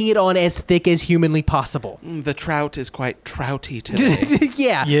laying it on as thick as humanly possible. The trout is quite trouty today.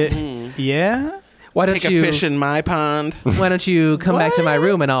 Yeah. Yeah? Why don't Take a fish in my pond. Why don't you come back to my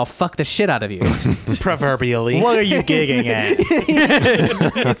room and I'll fuck the shit out of you? Proverbially. What are you gigging at?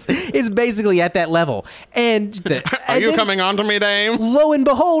 It's basically at that level. And Are you coming on to me, dame? lo and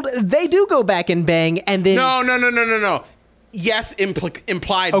behold, they do go back and bang, and then No. Yes,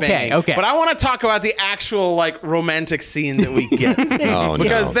 implied bang. Okay. But I want to talk about the actual like romantic scene that we get. Oh, no.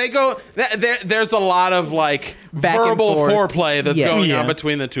 Because they go. There's a lot of like Back and verbal forth. foreplay that's going Yeah. on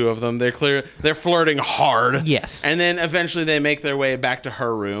between the two of them. They're flirting hard. Yes. And then eventually they make their way back to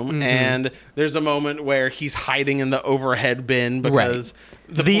her room, and there's a moment where he's hiding in the overhead bin because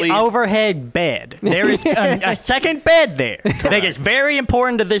the police. Overhead bed. There is a second bed there. I think it's very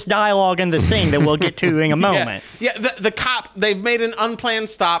important to this dialogue and the scene that we'll get to in a moment. Yeah, the cop, they've made an unplanned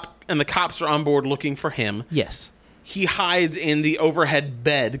stop, and the cops are on board looking for him. yes. He hides in the overhead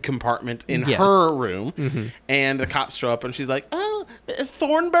bed compartment in Yes. her room, and the cops show up, and she's like, "Oh,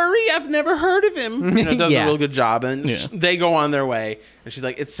 Thornbury, I've never heard of him." Does Yeah. a real good job, and they go on their way, and she's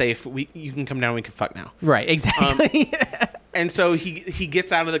like, "It's safe. You can come down. We can fuck now." Right, exactly. And so he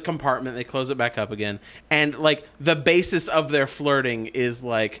gets out of the compartment. They close it back up again, and like the basis of their flirting is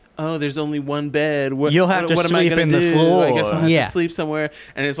like, "Oh, there's only one bed. You'll have to am I sleep gonna in the do? floor." I guess I'll have Yeah. to sleep somewhere."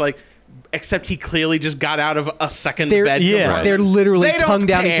 And it's like, except he clearly just got out of a second they're, bed. compartment. they're literally They don't tongue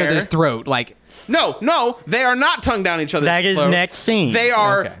down each care. other's throat. Like, No, they are not tongue down each other's That is throat. next scene. They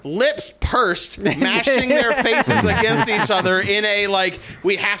are Okay. lips pursed, mashing their faces against each other in a like,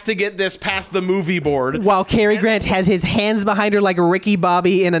 we have to get this past the movie board. while Cary Grant has his hands behind her like Ricky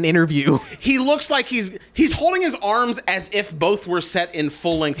Bobby in an interview. He looks like he's holding his arms as if both were set in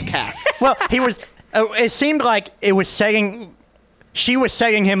full-length casts. Well, he was. It seemed like it was setting. She was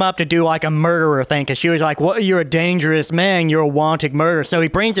setting him up to do like a murderer thing because she was like, "What? You're a dangerous man. You're a wanted murderer." So he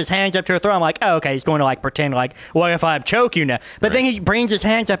brings his hands up to her throat. I'm like, "Oh, okay." He's going to like pretend like, "What if I choke you now?" But then he brings his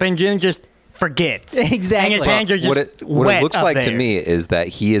hands up and then just forgets. Exactly. And his hands are just What it wet looks up like to there. me is that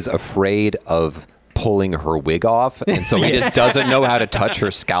he is afraid of pulling her wig off, and so he just doesn't know how to touch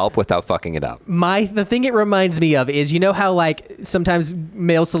her scalp without fucking it up. The thing it reminds me of is, you know how like sometimes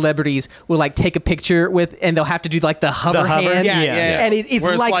male celebrities will like take a picture with, and they'll have to do like the hover hover? hand. Yeah. And it's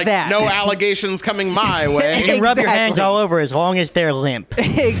Where like that. No allegations coming my way. You can rub your hands Exactly. all over as long as they're limp.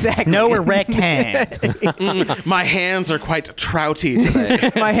 Exactly. No erect hands. My hands are quite trouty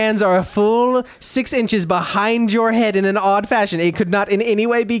today. My hands are a full 6 inches behind your head in an odd fashion. It could not in any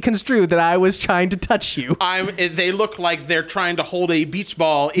way be construed that I was trying to touch you. They look like they're trying to hold a beach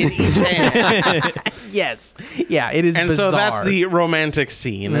ball in each hand. Yes. Yeah, it is And bizarre. so that's the romantic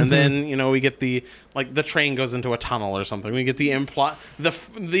scene, and then we get the train goes into a tunnel or something. We get the It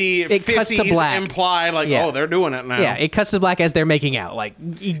cuts to 50s black. imply like, Yeah. oh, they're doing it now. Yeah, it cuts to black as they're making out. Like,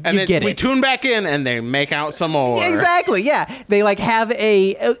 you and then get we it. tune back in, and they make out some more. Exactly. Yeah, they like have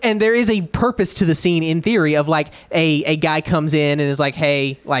and there is a purpose to the scene in theory of like a guy comes in and is like,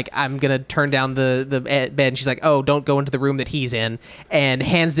 hey, like I'm gonna turn down the bed, and she's like, oh, don't go into the room that he's in, and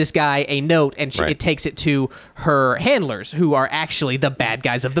hands this guy a note, and Right. it takes it to her handlers, who are actually the bad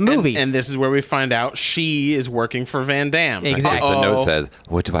guys of the movie. And this is where we find out she is working for Van Damme. Exactly. The note says,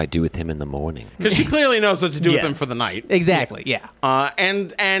 "What do I do with him in the morning?" Because she clearly knows what to do with Yeah. him for the night. Exactly. Yeah.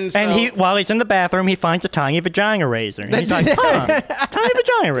 And so, And he, while he's in the bathroom, he finds a tiny vagina razor. And he's like, tiny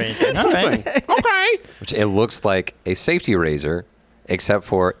vagina razor. All right. okay. Which it looks like a safety razor, except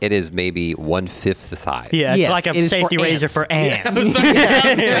for it is maybe 1/5 the size. Yeah, it's Yes, like it a is safety for razor ants. for ants.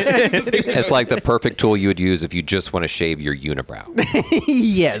 It's like the perfect tool you would use if you just want to shave your unibrow.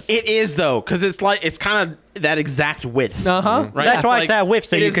 Yes. It is though, because it's kind of that exact width. Uh-huh. Right? That's why it's that width,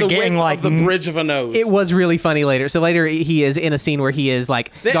 so it you is could the get in, width like, of the bridge of a nose. It was really funny later. So later he is in a scene where he is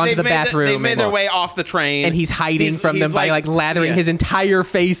like gone to the bathroom. They've made and, their way off the train, and he's hiding from them he's by like lathering yeah. his entire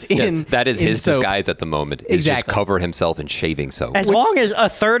face in. Yeah, that is in his soap. disguise at the moment. Is just Exactly. cover himself in shaving soap. As long as a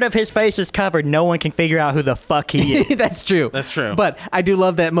third of his face is covered, no one can figure out who the fuck he is. That's true. That's true. But I do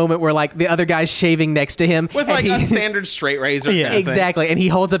love that moment where like the other guy's shaving next to him with and like he- a standard straight razor. Yeah. kind of thing. exactly, and he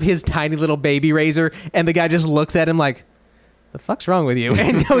holds up his tiny little baby razor, and the guy just looks at him like, "The fuck's wrong with you?"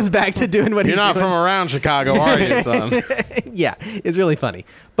 and goes back to doing what You're he's not doing. from around Chicago, are you, son? Yeah, it's really funny.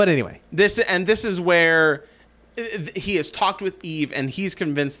 But anyway, This is where he has talked with Eve, and he's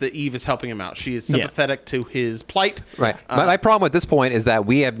convinced that Eve is helping him out. She is sympathetic to his plight. Right. My problem at this point is that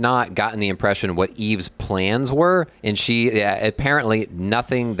we have not gotten the impression what Eve's plans were, and she apparently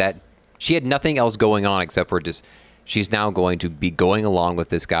she had nothing else going on except for just she's now going to be going along with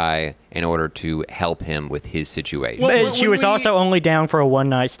this guy in order to help him with his situation. But she was also only down for a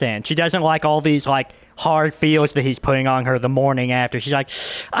one-night stand. She doesn't like all these like hard feels that he's putting on her the morning after. She's like,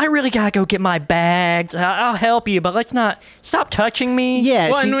 I really gotta go get my bags. I'll help you, but let's not stop touching me.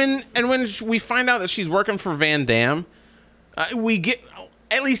 Yeah. Well, and when we find out that she's working for Van Damme, we get.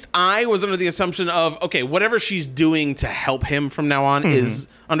 At least I was under the assumption of, okay, whatever she's doing to help him from now on is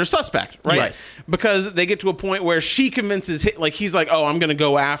under suspect, right? Right. Because they get to a point where she convinces him, like, he's like, oh, I'm going to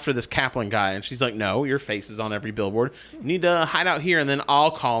go after this Kaplan guy. And she's like, no, your face is on every billboard. You need to hide out here, and then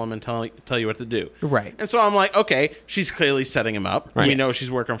I'll call him and tell you what to do. Right. And so I'm like, okay, she's clearly setting him up. Right. We know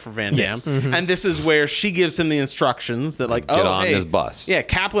she's working for Van Damme. Yes. And this is where she gives him the instructions that, like, Get oh, on hey, this bus. Yeah,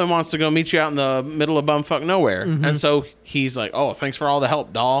 Kaplan wants to go meet you out in the middle of bumfuck nowhere. And so he's like, oh, thanks for all the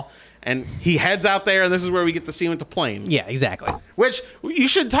help, doll. And he heads out there, and this is where we get the scene with the plane. Yeah, exactly. Which, you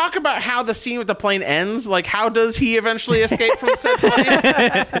should talk about how the scene with the plane ends. Like, how does he eventually escape from said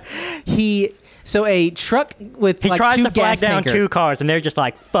plane? So a truck with He like tries two to flag gas down tanker. 2 cars, and they're just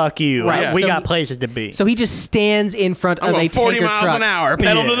like, fuck you. Right, We so got he- places to be. So he just stands in front I'm of going a 40 tanker miles truck. an hour,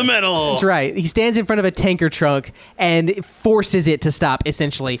 pedal Yeah. to the metal. That's right. He stands in front of a tanker truck and forces it to stop,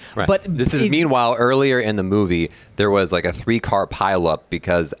 essentially. Right. But this is it's- meanwhile earlier in the movie there was like a 3-car pileup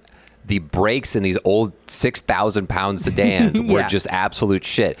because the brakes in these old 6,000-pound sedans were Yeah. just absolute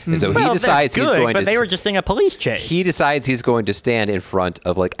shit. And so well, he decides that's good, he's going but to they were just in a police chase. he decides he's going to stand in front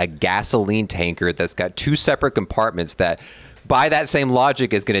of like a gasoline tanker that's got 2 separate compartments that by that same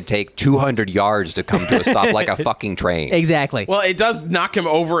logic is going to take 200 yards to come to a stop like a fucking train. Exactly. Well, it does knock him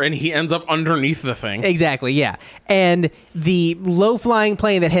over, and he ends up underneath the thing. Exactly, yeah. And the low-flying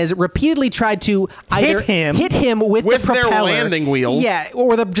plane that has repeatedly tried to either him. hit him with With the their propeller. landing wheels. Yeah,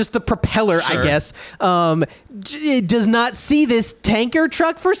 or just the propeller, Sure. I guess. It does not see this tanker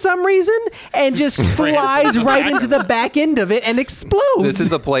truck for some reason and just flies right into the back end of it and explodes. This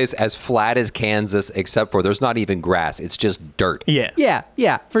is a place as flat as Kansas, except for there's not even grass. It's just dirt. Yes.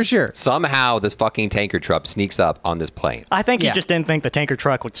 Yeah, for sure. Somehow this fucking tanker truck sneaks up on this plane. I think Yeah. he just didn't think the tanker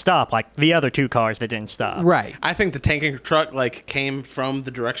truck would stop like the other 2 cars that didn't stop. Right. I think the tanker truck like came from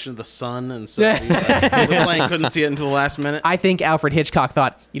the direction of the sun, and so the plane couldn't see it until the last minute. I think Alfred Hitchcock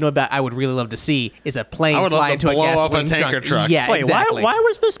thought, you know what I would really love to see is a plane I would love fly to into a blow up a gasoline tanker truck. Yeah, Wait, exactly. why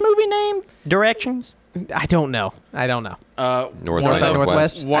was this movie named Directions? I don't know. North one by of the-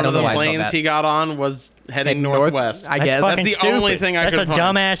 Northwest. I One don't of the know why I spelled planes that. he got on was heading Heading north, northwest. I That's guess. fucking the stupid. only thing I That's could a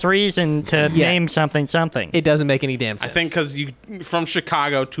find. dumbass reason to Yeah. name something. It doesn't make any damn sense. I think because you from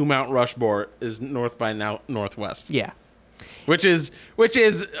Chicago to Mount Rushmore is north by northwest. Yeah. which is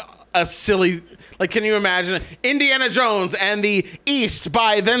a silly. Like, can you imagine Indiana Jones and the east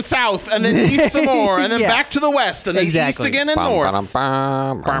by then south and then east some more and then Yeah. back to the west and then east Exactly. again and north.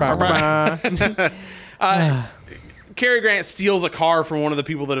 Cary Grant steals a car from one of the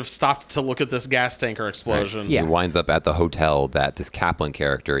people that have stopped to look at this gas tanker explosion. Yeah. He winds up at the hotel that this Kaplan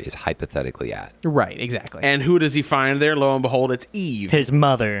character is hypothetically at. Right, exactly. And who does he find there? Lo and behold, it's Eve. His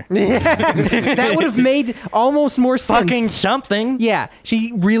mother. that would have made almost more sense. Fucking something. Yeah,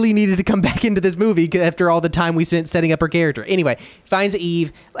 she really needed to come back into this movie after all the time we spent setting up her character. Anyway, finds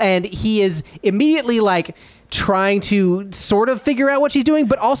Eve, and he is immediately like trying to sort of figure out what she's doing,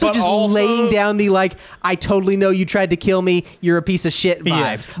 but also laying down the like, I totally know you tried to kill me, you're a piece of shit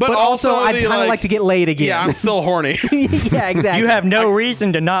vibes. But also I'd the, kind of like to get laid again. Yeah, I'm still horny. Yeah, exactly. You have no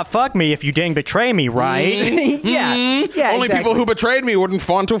reason to not fuck me if you didn't betray me, right? yeah, Only people who betrayed me wouldn't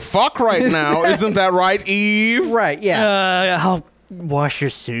want to fuck right now. Isn't that right, Eve? Right, yeah. I'll wash your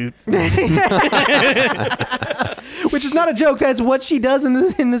suit. Which is not a joke. That's what she does in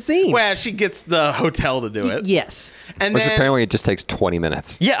the scene. Well, she gets the hotel to do it. Yes. And Which then apparently it just takes 20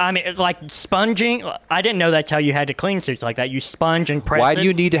 minutes. Yeah, I mean, like sponging. I didn't know that's how you had to clean suits like that. You sponge and press Why it. do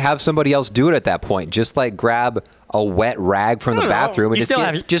you need to have somebody else do it at that point? Just like grab a wet rag from the don't know. bathroom and You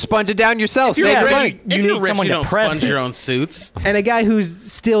still just sponge it down yourself. If Save you're your rich, money. if You you're need rich, someone you to don't press sponge it. your own suits. And a guy who's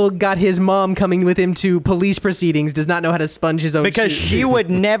still got his mom coming with him to police proceedings does not know how to sponge his own Because shoes. she would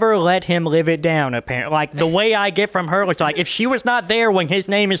never let him live it down, apparently. Like, the way I get from her was like, if she was not there when his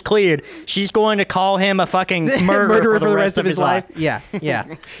name is cleared, she's going to call him a fucking murderer for the rest of his life. Yeah,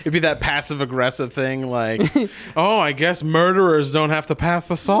 yeah. It'd be that passive-aggressive thing like, oh, I guess murderers don't have to pass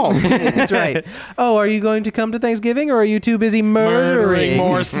the salt. That's right. Oh, are you going to come to Thanksgiving, or are you too busy murdering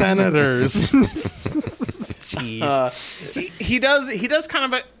more senators. Jeez. He does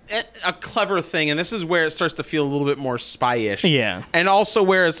kind of a clever thing, and this is where it starts to feel a little bit more spy-ish. Yeah. And also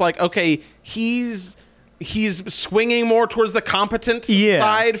where it's like, okay, he's swinging more towards the competent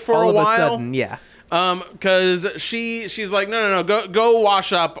side for All a of while. a sudden, yeah. Because she's like, no, go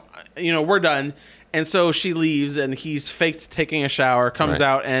wash up. You know, we're done. And so she leaves, and he's faked taking a shower, comes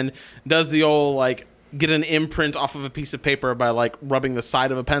out, and does the old, like, get an imprint off of a piece of paper by, like, rubbing the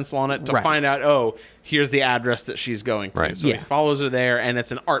side of a pencil on it to find out, oh, here's the address that she's going to. So he follows her there, and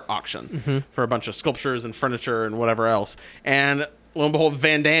it's an art auction for a bunch of sculptures and furniture and whatever else. And lo and behold,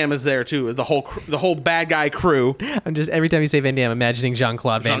 Van Damme is there, too. The whole bad guy crew. I'm just, every time you say Van Damme, imagining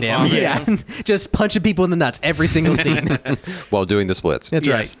Jean-Claude Van Damme. Yeah. Just punching people in the nuts every single scene. While doing the splits. That's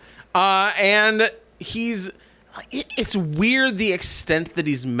right. And it's weird the extent that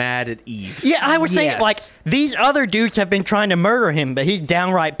he's mad at Eve. Yeah, I was thinking, like, these other dudes have been trying to murder him, but he's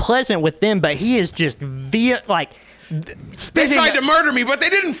downright pleasant with them, but he is just They tried to murder me, but they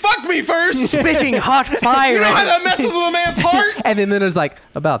didn't fuck me first. Spitting hot fire. You know how that messes with a man's heart? And then there's like,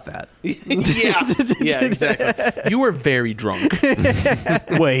 about that. Yeah, exactly. You were very drunk.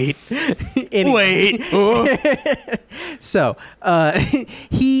 Wait. Wait. So,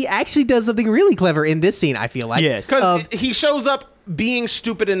 he actually does something really clever in this scene, I feel like. Yes. Because he shows up being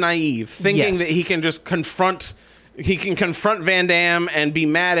stupid and naive, thinking that he can just confront Van Damme and be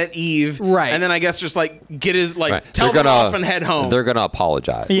mad at Eve. Right. And then I guess just like get his, like, tell them off and head home. They're going to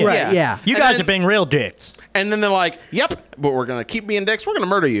apologize. Yeah. Right, yeah. You guys have been real dicks. And then they're like, yep, but we're going to keep being dicks. We're going to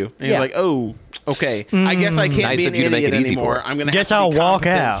murder you. And he's like, oh, okay. I guess I can't be an idiot anymore. I'm going to have to be walk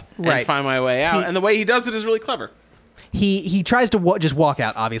out. And find my way out. And the way he does it is really clever. He tries to just walk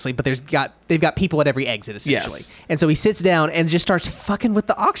out, obviously, but they've got people at every exit, essentially. Yes. And so he sits down and just starts fucking with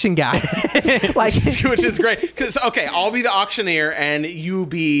the auction guy. Which is great. Because, okay, I'll be the auctioneer and you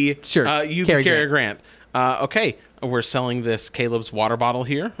be Cary Grant. Okay, we're selling this Caleb's water bottle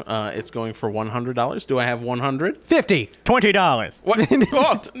here. It's going for $100. Do I have 100? $50. $20.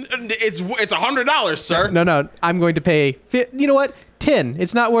 What? It's $100, sir. No. I'm going to pay. You know what? 10.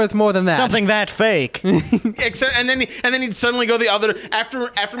 It's not worth more than that. Something that fake. Except, and then he'd suddenly go the other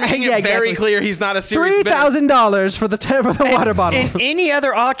after making it very clear he's not a serious $3,000 for the water bottle. In any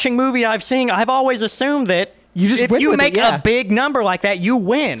other auction movie I've seen, I've always assumed that you just if you make a big number like that, you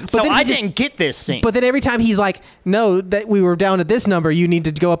win. So I didn't get this scene. But then every time he's like, no, that we were down at this number, you need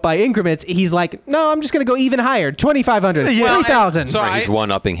to go up by increments. He's like, no, I'm just going to go even higher. 2,500, 3,000. So he's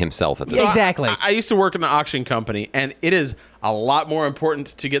one-upping himself at this. Exactly. I used to work in an auction company, and it is a lot more important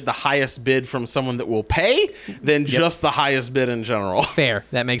to get the highest bid from someone that will pay than just the highest bid in general. Fair.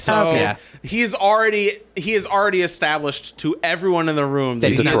 That makes sense. So he is already established to everyone in the room that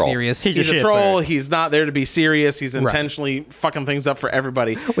he's a troll. Serious. He's a troll. He's not there to be serious. He's intentionally fucking things up for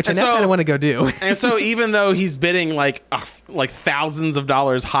everybody. Which I now kind of want to go do. And so even though he's bidding like thousands of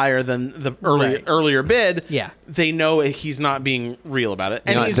dollars higher than the earlier bid, they know he's not being real about it.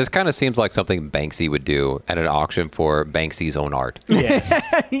 And this kind of seems like something Banksy would do at an auction for Banksy's own art.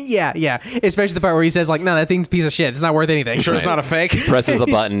 Yeah. Especially the part where he says, like, no, that thing's a piece of shit. It's not worth anything. Sure, it's not a fake. Presses the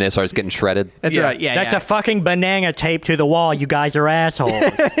button, it starts getting shredded. That's right. Yeah. That's a fucking banana taped to the wall. You guys are assholes.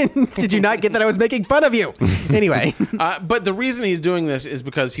 Did you not get that I was making fun of you? Anyway. But the reason he's doing this is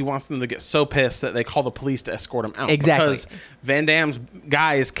because he wants them to get so pissed that they call the police to escort him out. Exactly. Because Van Damme's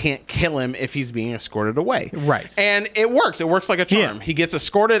guys can't kill him if he's being escorted away. Right. And it works. It works like a charm. Yeah. He gets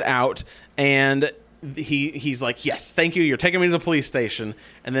escorted out, and he's like, yes, thank you. You're taking me to the police station.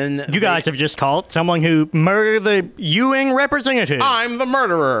 And then you guys have just called someone who murdered the Ewing representative. I'm the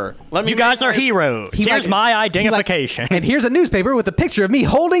murderer. You guys are heroes. Here's my identification. And here's a newspaper with a picture of me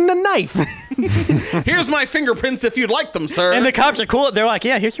holding the knife. Here's my fingerprints if you'd like them, sir. And the cops are cool. They're like,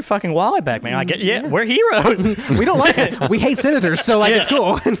 yeah, here's your fucking wallet back, man. I get, we're heroes. We don't like we hate senators, so like it's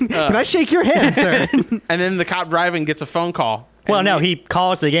cool. Can I shake your hand, sir? And then the cop driving gets a phone call. Well, no, he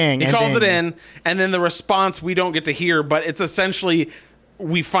calls the gang. He calls it in, and then the response we don't get to hear, but it's essentially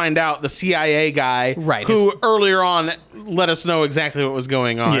we find out the CIA guy who earlier on let us know exactly what was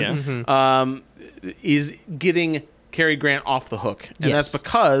going on is getting Cary Grant off the hook. And that's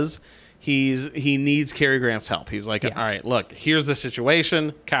because he needs Cary Grant's help. He's like, all right, look, here's the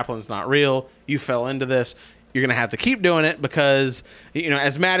situation. Kaplan's not real. You fell into this. You're going to have to keep doing it because,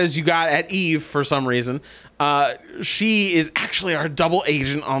 as mad as you got at Eve for some reason, she is actually our double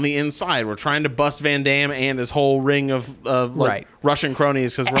agent on the inside. We're trying to bust Van Damme and his whole ring of Russian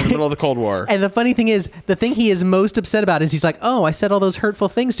cronies because we're in the middle of the Cold War. And the funny thing is, the thing he is most upset about is he's like, oh, I said all those hurtful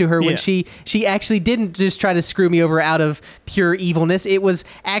things to her when she actually didn't just try to screw me over out of pure evilness. It was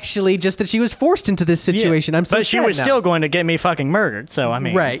actually just that she was forced into this situation. I'm so But she was still going to get me fucking murdered. So, I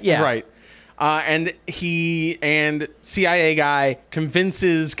mean. Right. And he and CIA guy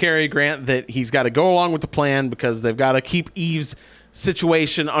convinces Cary Grant that he's got to go along with the plan because they've got to keep Eve's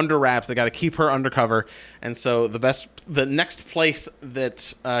situation under wraps. They got to keep her undercover. And so the next place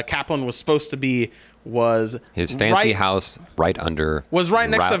that Kaplan was supposed to be was his fancy house right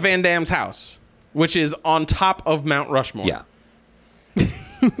next to Van Damme's house. which is on top of Mount Rushmore. Yeah.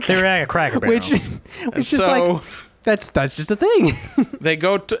 They're at a Cracker Barrel. which is like that's just a thing. They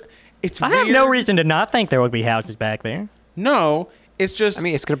go to. It's I weird. have no reason to not think there would be houses back there. No, it's just. I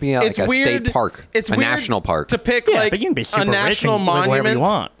mean, it's going to be like a weird, state park, it's a weird national park. to pick Yeah, like but you can be a super rich national and live wherever you monument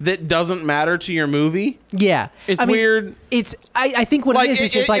want. that doesn't matter to your movie. Yeah, It's weird. It's I think what Like it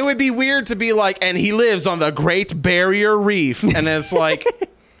is it, just like it would be weird to be like, and he lives on the Great Barrier Reef, and it's like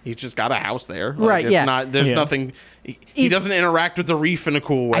he's just got a house there, like, Right, It's yeah. not. There's Yeah. nothing. He doesn't interact with the reef in a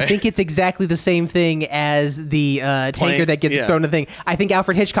cool way. I think it's exactly the same thing as the tanker that gets yeah. thrown in the thing. I think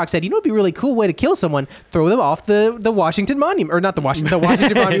Alfred Hitchcock said, you know, it'd be a really cool way to kill someone. Throw them off the Washington Monument, or not the Washington. The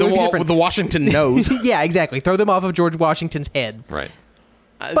Washington Monument would be different. the Washington nose. Yeah, exactly. Throw them off of George Washington's head. Right.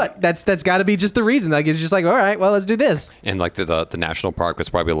 But that's got to be just the reason. Like, it's just like, all right, well, let's do this. And like the national park was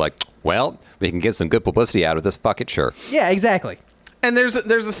probably like, well, we can get some good publicity out of this. Fuck it, sure. Yeah, exactly. And there's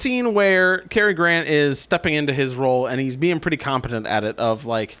a scene where Cary Grant is stepping into his role, and he's being pretty competent at it. Of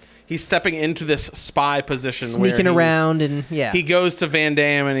like, he's stepping into this spy position, Sneaking where around and yeah. he goes to Van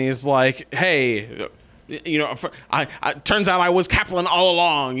Damme and he's like, "Hey, you know, I turns out I was Kaplan all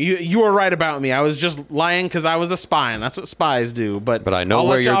along. You were right about me. I was just lying because I was a spy, and that's what spies do. But I know I'll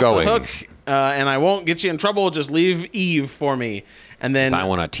where let you you're off going. the hook, and I won't get you in trouble. Just leave Eve for me." And then I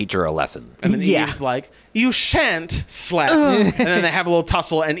want to teach her a lesson. and then Yeah. Eve's like, "You shan't slap." And then they have a little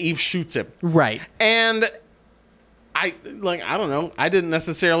tussle, and Eve shoots him. Right. And I don't know. I didn't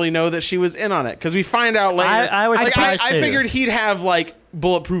necessarily know that she was in on it because we find out later. I was surprised, I too. figured he'd have like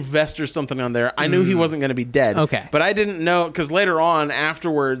bulletproof vest or something on there. I knew he wasn't going to be dead. Okay. But I didn't know because later on,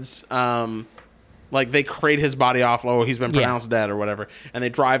 afterwards, like they crate his body off. Oh, he's been pronounced dead or whatever, and they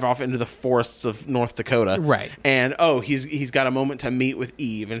drive off into the forests of North Dakota. Right. And he's got a moment to meet with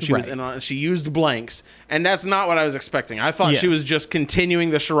Eve, and she was Right. in on. She used blanks, and that's not what I was expecting. I thought Yeah. she was just continuing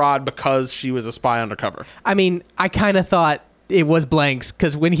the charade because she was a spy undercover. I mean, I kind of thought it was blanks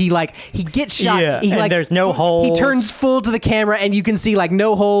because when he gets shot, Yeah, he and there's no He holes. turns full to the camera, and you can see like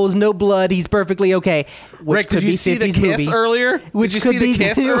no holes, no blood. He's perfectly okay. Which Rick, could did you be see the 50s kiss movie. earlier? Which did you could see the be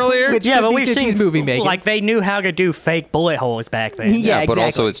kiss earlier? Which Yeah, could but be we've 50s seen movie making. like they knew how to do fake bullet holes back then. Yeah, But exactly.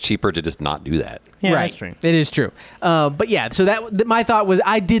 also it's cheaper to just not do that. Yeah, right. that's true. It is true. But yeah, so my thought was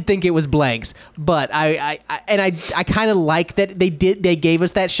I did think it was blanks, but I kind of like that they gave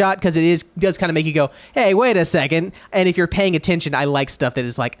us that shot because does kind of make you go, hey, wait a second. And if you're paying attention, I like stuff that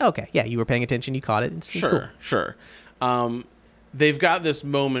is like, okay, yeah, you were paying attention, you caught it. It's cool. Sure. They've got this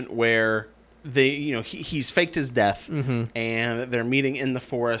moment where he's faked his death, and they're meeting in the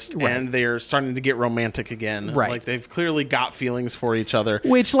forest, and they're starting to get romantic again. Right. Like they've clearly got feelings for each other.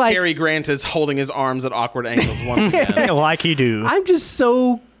 Which, like- Cary Grant is holding his arms at awkward angles once again. Like you do. I'm just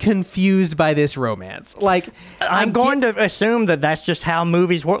so confused by this romance. Like, I'm going to assume that that's just how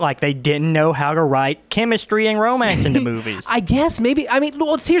movies work. Like they didn't know how to write chemistry and romance into movies. I guess maybe. I mean,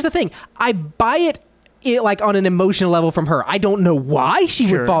 well, here's the thing. I buy it like on an emotional level from her. I don't know why she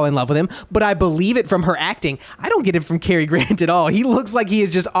Sure. would fall in love with him, but I believe it from her acting. I don't get it from Cary Grant at all. He looks like he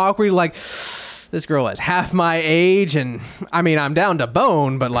is just awkward, like, this girl is half my age, and I mean, I'm down to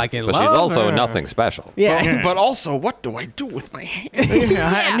bone, but like in But love. she's also or- nothing special. Yeah. But also, what do I do with my hands?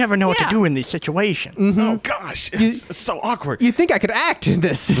 I never know what yeah. to do in these situations. Oh gosh, it's so awkward. You think I could act in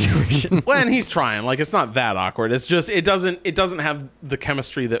this situation? Well, and he's trying. Like it's not that awkward. It's just it doesn't have the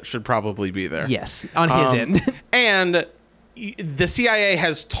chemistry that should probably be there. Yes, on his end. And the CIA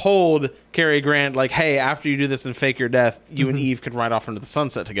has told Cary Grant, like, hey, after you do this and fake your death, you and Eve could ride off into the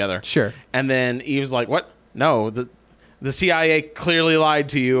sunset together. Sure. And then Eve's like, what? No, the CIA clearly lied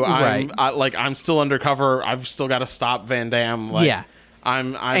to you. Right. I'm still undercover. I've still got to stop Van Damme. Like, Yeah.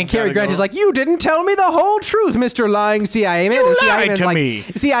 And Cary Grant is like, you didn't tell me the whole truth, Mr. Lying CIA man. And the CIA lied man's to like, me.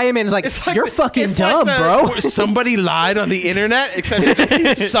 CIA man is like, It's like you're the- fucking it's dumb, like bro. Somebody lied on the internet,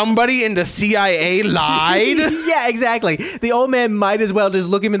 except somebody in the CIA lied. Yeah, exactly. The old man might as well just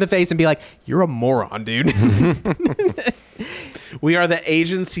look him in the face and be like, you're a moron, dude. We are the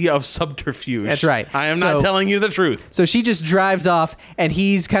agency of subterfuge. That's right. I am So- not telling you the truth. So she just drives off, and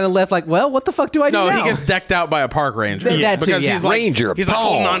he's kind of left like, well, what the fuck do I do No, now? he gets decked out by a park ranger. That too, because yeah. he's like, Ranger he's like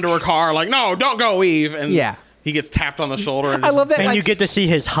holding onto her car, like, no, don't go, Eve. And Yeah. he gets tapped on the shoulder. And I just- love that. And like, you get to see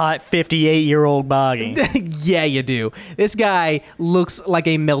his hot 58-year-old body. yeah, you do. This guy looks like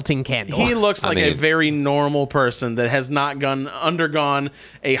a melting candle. He looks like a mean- very normal person that has not undergone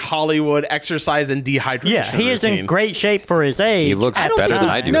a Hollywood exercise and dehydration Yeah, he is in routine. great shape for his age. He looks at the better than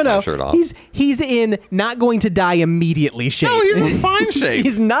time. I do No, with no. that shirt off. He's in not going to die immediately shape. No, he's in fine shape.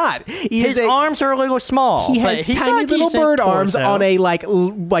 He's not. He His is arms are a little small. He but has he's tiny got little decent bird arms torso. on a like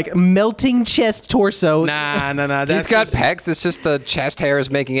melting chest torso. Nah, No. He's got pecs. It's just the chest hair is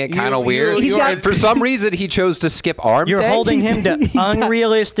making it kind of weird. got- For some reason, he chose to skip arm You're day. holding him to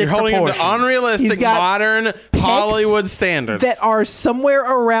unrealistic You're holding him to proportions. unrealistic, He's got modern Hollywood standards. that are somewhere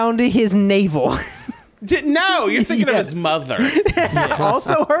around his navel. No, you're thinking of Yeah. his mother.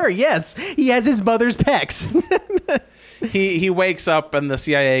 Also her, yes. He has his mother's pecs. He wakes up and the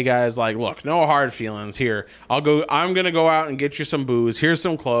CIA guy is like, "Look, no hard feelings here. I'm gonna go out and get you some booze. Here's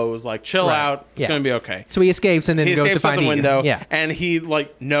some clothes. Like, chill Right. out. It's Yeah. gonna be okay." So he escapes and then He goes to escapes out find the Eve. window, Yeah. and he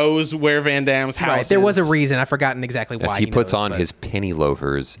like knows where Van Damme's house Right. There was a is. reason. I've forgotten exactly why. Yes, he puts knows, on but- his penny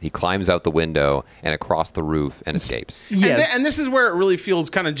loafers. He climbs out the window and across the roof and escapes. Yes. And this is where it really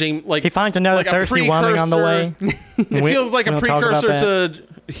feels kind of James like He finds another like a thirsty woman on the way. It feels like a we don't talk about precursor that. to.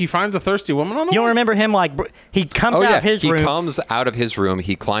 He finds a thirsty woman on the You don't way? remember him like he comes out of his he room. comes out of his room.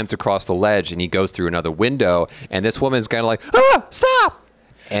 He climbs across the ledge and he goes through another window. And this woman's kind of like, stop!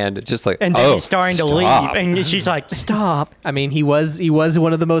 And just like, and then oh, he's starting to stop. leave, and she's like, "Stop!" I mean, he was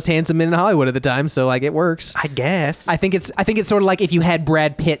one of the most handsome men in Hollywood at the time, so like it works. I guess. I think it's sort of like if you had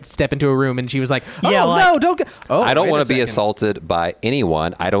Brad Pitt step into a room and she was like, "Oh Yeah, like- no, don't go." Oh, I don't wait want a to be second. assaulted by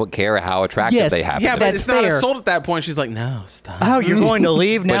anyone. I don't care how attractive Yes, they happen Yeah, to but be. That's it's not fair. assault at that point. She's like, "No, stop." Oh, you're going to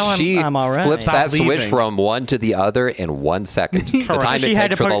leave now? But she I'm all right. flips Stop that switch leaving. from one to the other in 1 second. The time She it had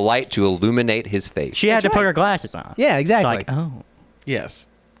takes to for put- the light to illuminate his face. She had to That's put right. her glasses on. Yeah, exactly. It's like, oh, Yes.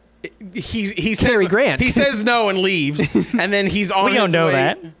 He says Cary Grant. He says no and leaves, and then he's on. We don't his know way,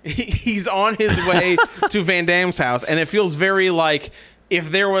 that. He's on his way to Van Damme's house, and it feels very like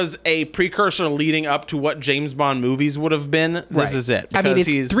if there was a precursor leading up to what James Bond movies would have been. This Right. is it. I mean,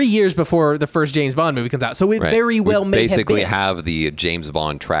 because it's 3 years before the first James Bond movie comes out, so it Right. very well We may basically have been. have the James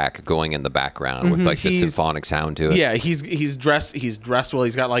Bond track going in the background with like the He's- symphonic sound to it. Yeah, he's dressed well.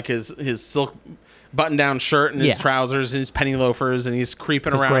 He's got like his silk button-down shirt and his Yeah. trousers and his penny loafers, and he's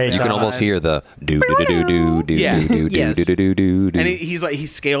creeping around. great. You can outside. almost hear the do do do do do Yeah. do do Yes. do do do do. And he's like he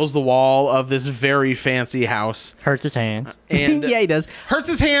scales the wall of this very fancy house hurts his hands. and Yeah, he does. hurts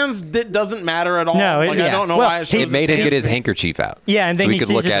his hands. That doesn't matter at all. No, like, I yeah. don't know Well, why it shows It made his him get his hands. handkerchief out. Yeah, and then so he could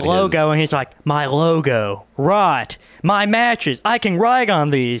sees look his at logo, and he's like, "My logo, right? My matches. I can ride on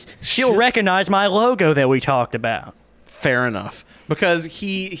these. She'll recognize my logo that we talked about." Fair enough. Because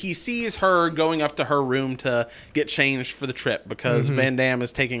he sees her going up to her room to get changed for the trip because Van Damme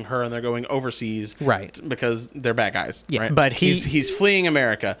is taking her and they're going overseas. Right. Because they're bad guys. Yeah. Right? But he's fleeing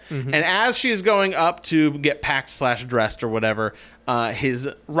America. And as she's going up to get packed / dressed or whatever, his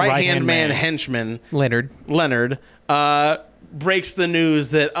right-hand man henchman, Leonard, breaks the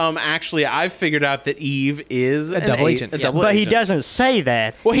news that actually I've figured out that Eve is a double agent. A Yeah. double But he agent. doesn't say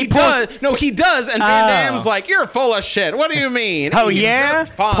that. Well, he does. No, he does. And Van Oh. Damme's like, "You're full of shit. What do you mean?" Oh Eve's yeah,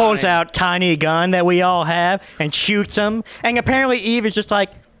 just fine. pulls out tiny gun that we all have and shoots him. And apparently Eve is just like,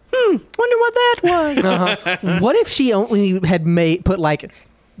 wonder what that was. What if she only had put like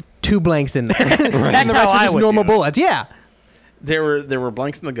 2 blanks in there? That's And the how rest were I just would normal do it. bullets. Yeah. There were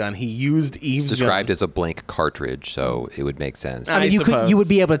blanks in the gun. He used Eve's It's described gun. as a blank cartridge, so it would make sense. I I mean, suppose. you would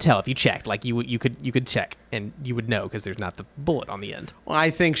be able to tell if you checked. Like you could check and you would know because there's not the bullet on the end. Well, I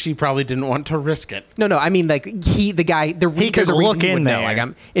think she probably didn't want to risk it. No, I mean like He there's could a reason look he would in know. there.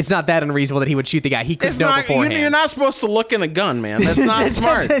 Like it's not that unreasonable that he would shoot the guy. He could It's know not. beforehand. You're not supposed to look in a gun, man. That's not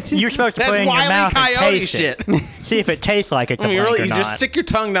smart. You're supposed to That's put it in your Wile E. mouth and Coyote taste shit. it. See if it tastes like it's I mean, a blank really, or you not. just stick your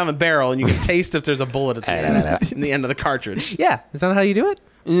tongue down the barrel and you can taste if there's a bullet at the end, in the end of the cartridge. Yeah, is that not how you do it?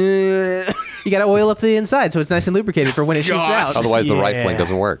 You got to oil up the inside so it's nice and lubricated for when it shoots Gosh. out. Otherwise, the Yeah. rifling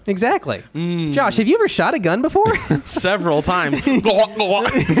doesn't work. Exactly. Josh, have you ever shot a gun before? Several times.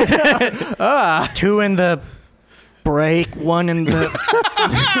 2 in the break, 1 in the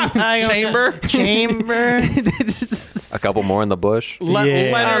I don't know. Chamber. A couple more in the bush.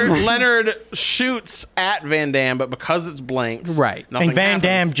 Yeah. Leonard shoots at Van Damme, but because it's blanks, Right. nothing And Van happens.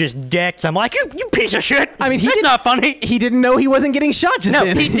 Damme just decks him like, you piece of shit. I mean, That's not funny. He didn't know he wasn't getting shot just No,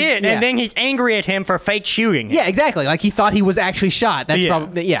 then. he did. Yeah. And then he's angry at him for fake shooting. Yeah, exactly. Like he thought he was actually shot. That's Yeah.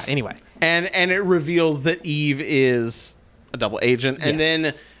 probably yeah. Anyway, and it reveals that Eve is a double agent, and Yes.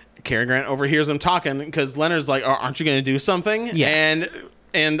 then Cary Grant overhears them talking because Leonard's like, "Aren't you going to do something?" Yeah. and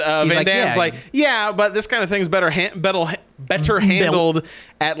Van like, Damme's "Yeah." like, "Yeah, but this kind of thing's better handled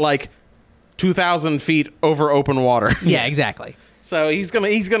at like 2,000 feet over open water." yeah, exactly. So he's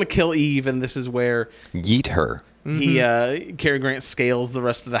gonna kill Eve, and this is where Yeet her. he Cary Grant scales the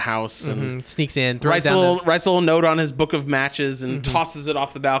rest of the house and Sneaks in, throws writes a down little note on his book of matches and tosses it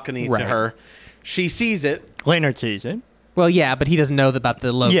off the balcony Right. to her. She sees it. Leonard sees it. Well, yeah, but he doesn't know about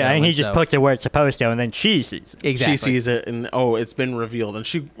the logo. Yeah, and he just so- puts it where it's supposed to, and then she sees it. exactly. She sees it, and it's been revealed. And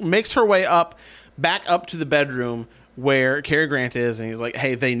she makes her way back up to the bedroom where Cary Grant is, and he's like,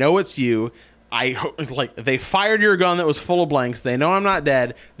 "Hey, they know it's you. they fired your gun that was full of blanks. They know I'm not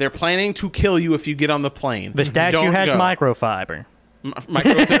dead. They're planning to kill you if you get on the plane. The statue has microfiber.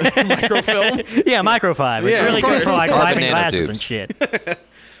 Microfilm? Yeah, microfiber. Yeah, it's really good for like Carbon driving glasses nanotubes. and shit.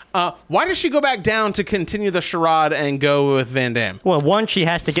 Why does she go back down to continue the charade and go with Van Damme? Well, one, she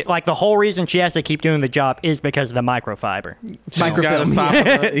has to get like the whole reason she has to keep doing the job is because of the microfiber. She's got to stop.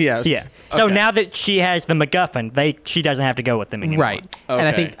 Yeah. Yeah. So Okay. now that she has the MacGuffin, she doesn't have to go with them anymore. Right. And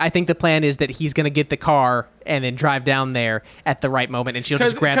Okay. I think the plan is that he's going to get the car and then drive down there at the right moment, and she'll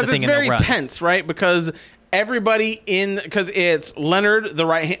just grab the thing it's and very they'll run. tense, right? Because everybody because it's Leonard,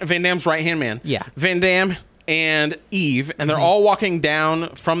 Van Damme's right hand man. Yeah. Van Damme and Eve, and they're all walking down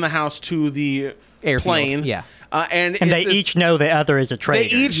from the house to the Airfield, plane. yeah. And They each know the other is a they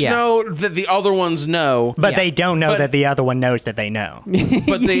traitor. each Yeah. know that the other ones know, but Yeah. they don't know But- that the other one knows that they know.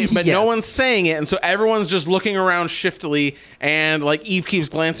 but no Yes. one's saying it, and so everyone's just looking around shiftily, and like Eve keeps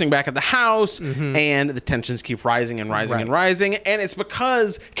glancing back at the house, and the tensions keep rising and rising and rising, and it's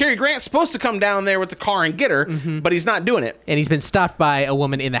because Cary Grant's supposed to come down there with the car and get her, but he's not doing it. And he's been stopped by a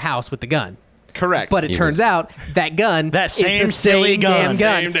woman in the house with the gun. Correct. But it turns out that gun That is same the silly same gun. damn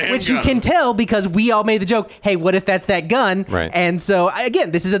gun, Same damn which you gun. can tell because we all made the joke, hey, what if that's that gun? Right. And so,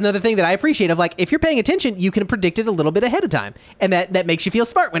 again, this is another thing that I appreciate of like, if you're paying attention, you can predict it a little bit ahead of time. And that makes you feel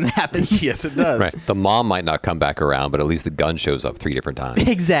smart when it happens. yes, it does. Right. The mom might not come back around, but at least the gun shows up 3 different times.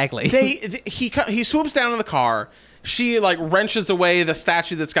 Exactly. He swoops down in the car. She like wrenches away the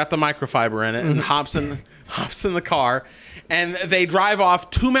statue that's got the microfiber in it and hops in the car, and they drive off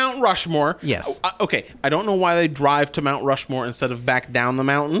to Mount Rushmore. Yes. Okay. I don't know why they drive to Mount Rushmore instead of back down the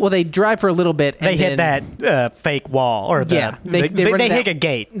mountain. Well, they drive for a little bit. And They hit then- that fake wall, or Yeah, they run hit that- a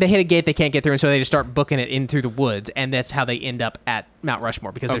gate. They hit a gate they can't get through, and so they just start booking it in through the woods, and that's how they end up at Mount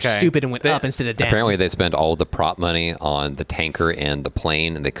Rushmore because they're Okay. stupid and went They- up instead of down. Apparently, they spent all the prop money on the tanker and the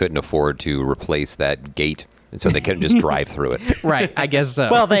plane, and they couldn't afford to replace that gate, and so they couldn't just drive through it. Right, I guess so.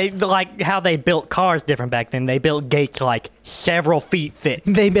 Well, they like how they built cars different back then. They built gates like several feet thick.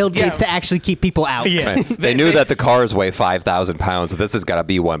 they build gates to actually keep people out. Yeah. Right. They knew that the cars weigh 5,000 pounds, so this has got to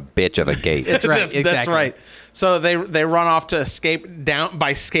be one bitch of a gate. That's right. Exactly. That's right. So they run off to escape down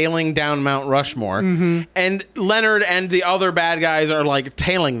by scaling down Mount Rushmore, and Leonard and the other bad guys are like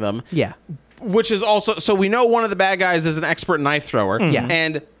tailing them. Yeah. Which is also, so we know one of the bad guys is an expert knife thrower. Yeah.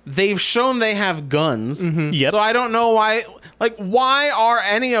 And they've shown they have guns. Yep. So I don't know why are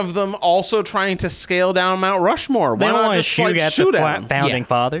any of them also trying to scale down Mount Rushmore? They Why don't not want to just shoot like, at shoot the at them? founding Yeah.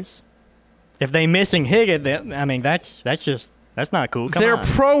 fathers. If they missing Higgett, then, I mean that's not cool. Come They're on.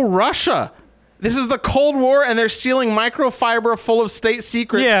 pro-Russia. This is the Cold War, and they're stealing microfiber full of state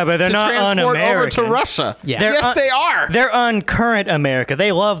secrets. Yeah, but they're to not transport over to un-American. Russia. Yeah. They're Yes, they are. They're uncurrent America.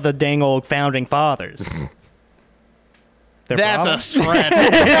 They love the dang old founding fathers. Their That's problem? a stretch.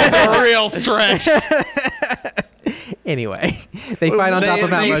 That's a real stretch. Anyway, they fight on top of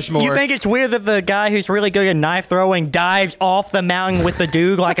Mount they- Rushmore. You think it's weird that the guy who's really good at knife throwing dives off the mountain with the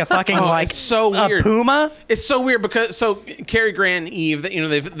dude like a fucking like it's so a weird. puma? It's so weird because Cary Grant and Eve,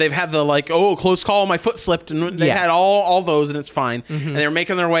 they've had the like, oh, close call, my foot slipped, and they Yeah. had all those, and it's fine. And they're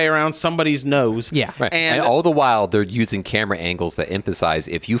making their way around somebody's nose. Yeah. Right. And, And all the while, they're using camera angles that emphasize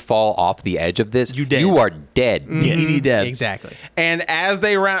if you fall off the edge of this, You dead. you are dead. he dead. Exactly. And as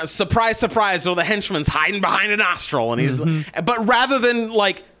they ran, surprise, surprise, so the henchman's hiding behind a nostril, and he's. But rather than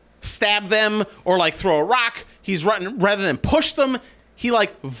like stab them or like throw a rock, he's running. Rather than push them, he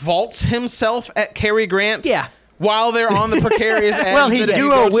like vaults himself at Cary Grant. Yeah. While they're on the precarious edge. Well, he's that if you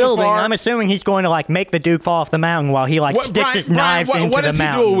dual go too wielding. far- I'm assuming he's going to like make the dude fall off the mountain while he like What- sticks Brian- his Brian, knives into what the is he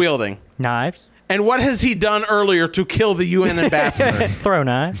mountain. dual wielding? Knives? And what has he done earlier to kill the UN ambassador? Throw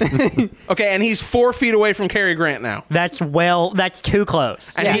knives. Okay, and he's 4 feet away from Cary Grant now. That's too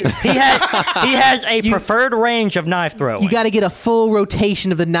close. And he has a preferred range of knife throwing. You got to get a full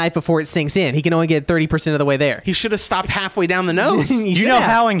rotation of the knife before it sinks in. He can only get 30% of the way there. He should have stopped halfway down the nose. Do you know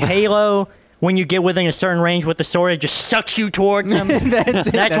how in Halo, when you get within a certain range with the sword, it just sucks you towards him?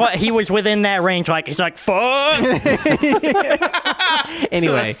 That's what he was within that range. Like he's like, fuck.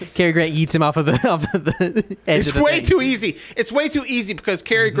 Anyway, Cary Grant yeets him off of the edge It's of the way thing. too easy. It's way too easy because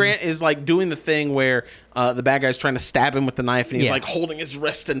Cary Grant is like doing the thing where the bad guy's trying to stab him with the knife, and he's Yeah. like holding his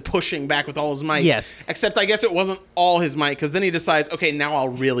wrist and pushing back with all his might. Yes. Except I guess it wasn't all his might, because then he decides, okay, now I'll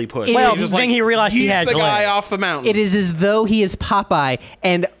really push. Well, He's just then he realized he he's has the guy legs. off the mountain. It is as though he is Popeye,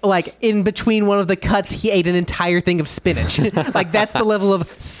 and like in between one of the cuts, he ate an entire thing of spinach. Like that's the level of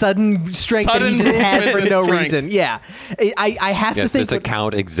sudden strength that he Sudden just has movement for and no strength. reason. Yeah, I have Yes, to think. this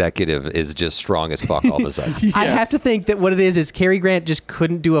account executive is just strong as fuck all of a sudden. I have to think that what it is Cary Grant just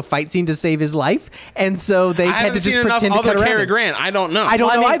couldn't do a fight scene to save his life, and so they I had haven't to seen just enough pretend to other cut around Cary it. Grant. I don't know. I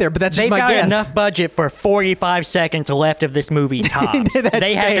don't know either, but that's just they've my got guess. enough budget for 45 seconds left of this movie tops. That's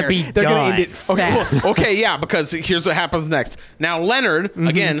they have fair. to be They're done. gonna end it fast. Okay, yeah, because here's what happens next. Now Leonard,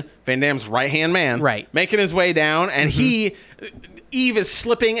 again, Van Damme's right-hand man, Right. making his way down, and Eve is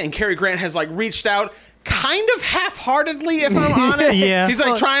slipping, and Cary Grant has like reached out, kind of half-heartedly, if I'm honest. Yeah. He's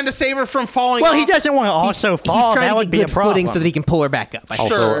like trying to save her from falling Well, off. he doesn't want to also fall. He's trying That to would get be a good problem. footing so that he can pull her back up. I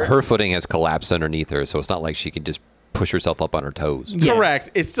think. Also, Sure. her footing has collapsed underneath her, so it's not like she can just push herself up on her toes. Yeah. Correct.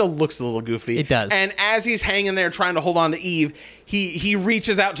 It still looks a little goofy. It does. And as he's hanging there trying to hold on to Eve, he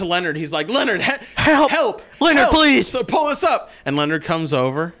reaches out to Leonard. He's like, Leonard, help! Leonard, please!" So pull us up. And Leonard comes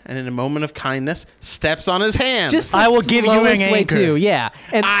over and in a moment of kindness steps on his hand. Just the I will give you an slowest way anchor. too. Yeah,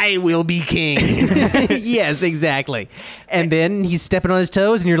 and I will be king. yes, exactly. And then he's stepping on his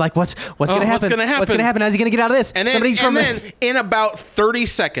toes, and you're like, "What's gonna what's happen? gonna happen? What's gonna happen? How's he gonna get out of this?" And then, Somebody's from in about 30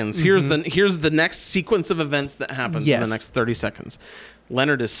 seconds, here's the next sequence of events that happens in Yes. the next 30 seconds.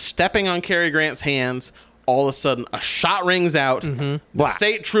 Leonard is stepping on Cary Grant's hands. All of a sudden, a shot rings out. The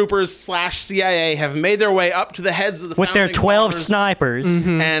state troopers / CIA have made their way up to the heads of the with their founding 12 fathers, snipers.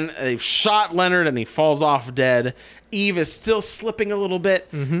 and they've shot Leonard, and he falls off dead. Eve is still slipping a little bit,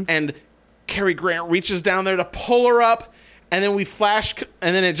 and Cary Grant reaches down there to pull her up. And then we flash,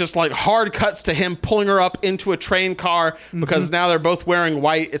 and then it just like hard cuts to him pulling her up into a train car because now they're both wearing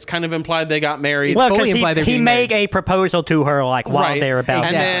white. It's kind of implied they got married. Well, fully because implied they're he being made married. a proposal to her like while they were about and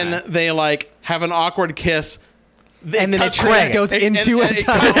to. then they like have an awkward kiss. And then the cuts train to- goes and- into and a it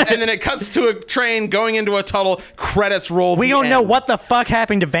tunnel. cuts- and then it cuts to a train going into a tunnel. Credits roll. We the don't know end. what the fuck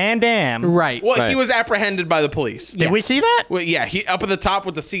happened to Van Damme. right. Well, he Right. was apprehended by the police. Did we see that? Well, yeah, he up at the top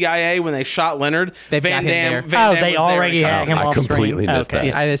with the CIA when they shot Leonard. They've got Van him Damme. there. Van Oh, Damme they was there already in had him custody. off completely screen. missed Okay.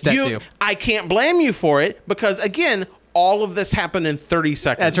 that. I missed that too. I can't blame you for it because again, all of this happened in 30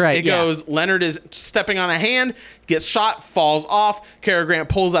 seconds. That's right, It yeah. goes, Leonard is stepping on a hand, gets shot, falls off. Cary Grant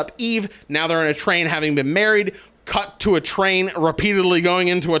pulls up Eve. Now they're in a train having been married. Cut to a train repeatedly going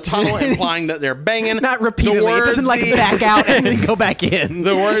into a tunnel, implying that they're banging. Not repeatedly. It doesn't like back out and then go back in.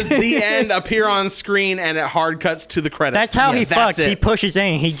 The words "the end" appear on screen, and it hard cuts to the credits. That's how he That's fucks. He it. pushes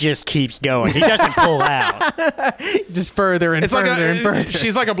in, he just keeps going. He doesn't pull out. Just further and It's like further and further.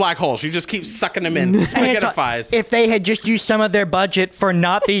 she's like a black hole. She just keeps sucking him in. And it's like, Spaghettifies. if they had just used some of their budget for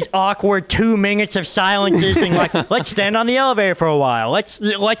not these awkward 2 minutes of silences and like, let's stand on the elevator for a while. Let's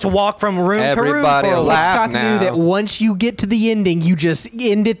walk from room to room Everybody for a while. laugh Hitchcock now. knew that once you get to the ending, you just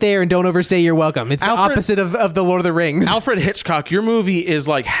end it there and don't overstay your welcome. It's the Alfred- opposite of the Lord of the Rings. Alfred Hitchcock, your movie is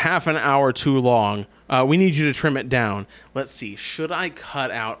like half an hour too long. We need you to trim it down. Let's see. Should I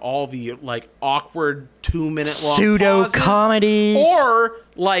cut out all the like awkward 2-minute long Pseudo pauses? comedies. or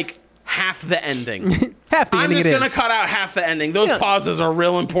like half the ending? Half the I'm ending just it gonna is. cut out half the ending. Those pauses are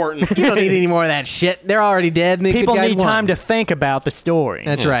real important. You don't need any more of that shit. They're already dead. And the People good guys need won. time to think about the story.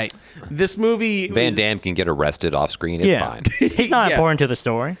 That's right. This movie, Van Damme can get arrested off screen. It's yeah. fine. He's not Yeah. important to the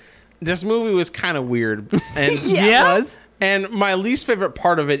story. this movie was kind of weird, and Yeah? It was. And my least favorite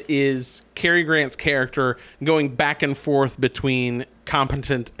part of it is Cary Grant's character going back and forth between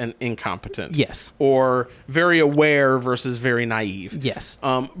competent and incompetent. Yes. Or very aware versus very naive. Yes.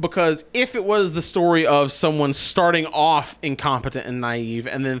 Because if it was the story of someone starting off incompetent and naive,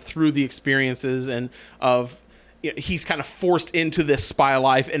 and then through the experiences and of he's kind of forced into this spy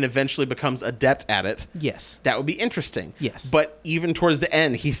life and eventually becomes adept at it. Yes. That would be interesting. Yes. But even towards the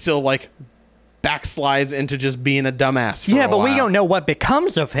end, he still like backslides into just being a dumbass for Yeah, a but we while. don't know what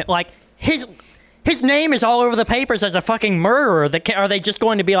becomes of him. Like, his name is all over the papers as a fucking murderer. Are they just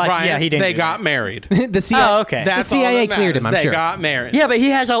going to be like, Ryan, yeah, he didn't they do got that. married. The CIA, Oh, okay. The That's all CIA that cleared him, matters. I'm They sure. got married. Yeah, but he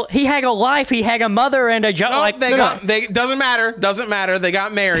had a life. He had a mother and a job. No, like, they got. They doesn't matter. Doesn't matter. They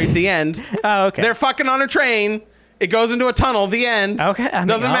got married. The end. Oh, okay. They're fucking on a train. It goes into a tunnel. The end. Okay. I mean,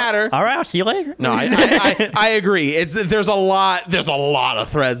 Doesn't matter. All right. I'll see you later. No, I agree. There's a lot of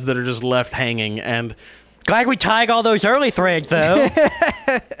threads that are just left hanging, and Glad we tied all those early threads, though.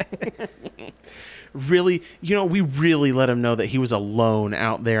 really, we really let him know that he was alone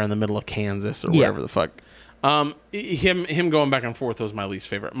out there in the middle of Kansas or Yeah. wherever the fuck. Him going back and forth was my least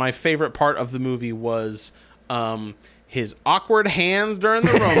favorite. My favorite part of the movie was his awkward hands during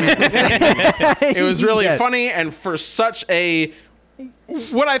the romance scenes. It was really Yes. funny, and for such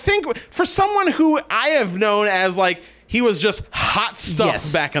what I think for someone who I have known as like he was just hot stuff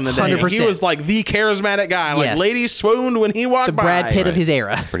Yes, back in the day. 100%. He was like the charismatic guy. Like Yes. ladies swooned when he walked The by. Brad Pitt of his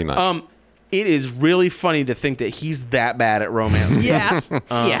era. Pretty much. It is really funny to think that he's that bad at romance. Yeah.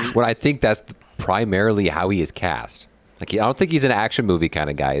 Yeah. Well, I think that's primarily how he is cast. Like, I don't think he's an action movie kind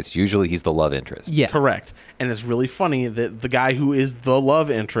of guy. It's usually he's the love interest. Yeah. Correct. And it's really funny that the guy who is the love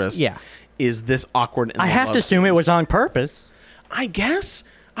interest Yeah. is this awkward. I have to assume it was on purpose. I guess.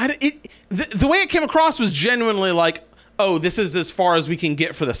 The way it came across was genuinely like, oh, this is as far as we can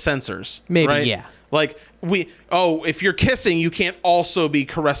get for the censors. Maybe, right? yeah. Like, if you're kissing, you can't also be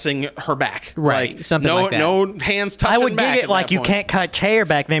caressing her back. Right, Like, something like that. No hands touching I would back get it at like that you point. can't cut hair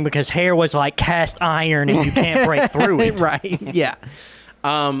back then because hair was like cast iron and you can't break through it. Right. Yeah.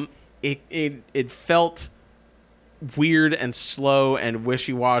 It felt weird and slow and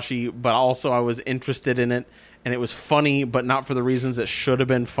wishy-washy, but also I was interested in it, and it was funny, but not for the reasons it should have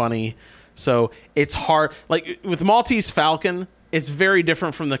been funny. So it's hard. Like with Maltese Falcon, it's very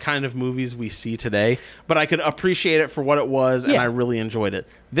different from the kind of movies we see today, but I could appreciate it for what it was, and I really enjoyed it.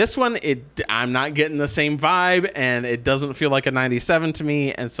 This one, I'm not getting the same vibe, and it doesn't feel like a 97 to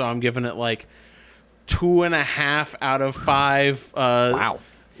me, and so I'm giving it like 2.5 out of 5. Wow.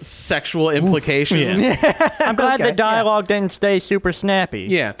 Sexual implications. I'm glad the dialogue didn't stay super snappy.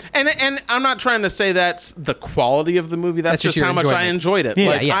 Yeah, and I'm not trying to say that's the quality of the movie. That's just how much I enjoyed it.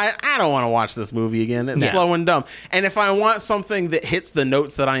 Yeah, I don't want to watch this movie again. It's slow and dumb. And if I want something that hits the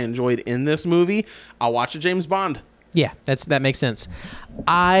notes that I enjoyed in this movie, I'll watch a James Bond. Yeah, that makes sense.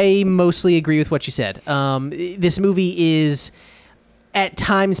 I mostly agree with what you said. This movie is at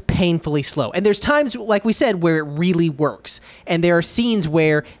times painfully slow. And there's times, like we said, where it really works. And there are scenes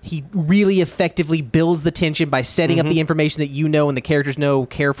where he really effectively builds the tension by setting up the information that you know and the characters know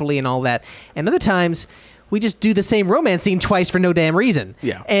carefully and all that. And other times, we just do the same romance scene twice for no damn reason.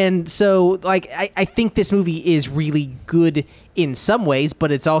 Yeah. And so, like, I think this movie is really good in some ways,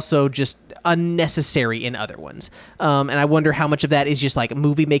 but it's also just unnecessary in other ones. And I wonder how much of that is just like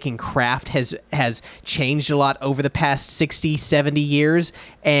movie making craft has changed a lot over the past 60, 70 years.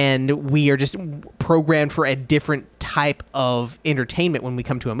 And we are just programmed for a different type of entertainment when we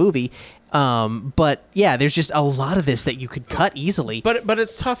come to a movie. But yeah, there's just a lot of this that you could cut easily. But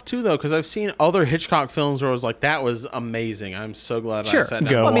it's tough too though, because I've seen other Hitchcock films where I was like, that was amazing. I'm so glad I sat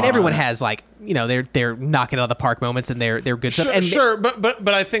down. Well, I mean, everyone has like, you know, they're knocking it out of the park moments and they're good stuff. And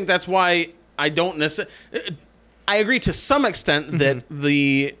but I think that's why I don't necessarily. I agree to some extent that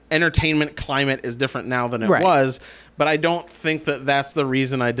the entertainment climate is different now than it was, but I don't think that that's the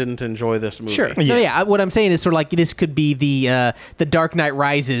reason I didn't enjoy this movie. Sure. Yeah. No, yeah. What I'm saying is sort of like this could be the Dark Knight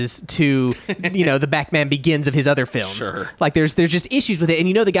Rises to, you know, the Batman Begins of his other films. Sure. Like there's just issues with it, and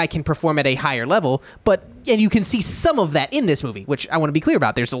you know the guy can perform at a higher level, and you can see some of that in this movie, which I want to be clear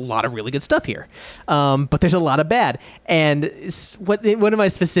about. There's a lot of really good stuff here, but there's a lot of bad. And what am I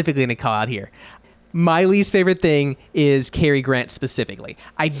specifically going to call out here? My least favorite thing is Cary Grant specifically.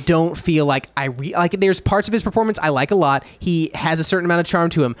 I don't feel like there's parts of his performance I like a lot. He has a certain amount of charm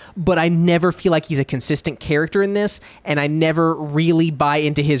to him, but I never feel like he's a consistent character in this, and I never really buy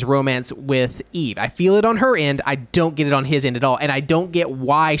into his romance with Eve. I feel it on her end. I don't get it on his end at all, and I don't get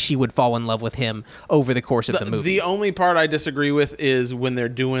why she would fall in love with him over the course of the movie. The only part I disagree with is when they're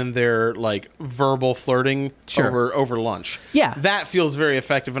doing their like verbal flirting over lunch. Yeah. That feels very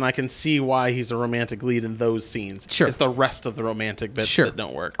effective, and I can see why he's a romantic lead in those scenes. Sure. It's the rest of the romantic bits that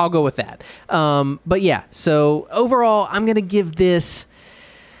don't work. I'll go with that. But yeah, so overall, I'm going to give this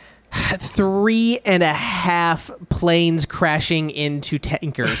 3.5 planes crashing into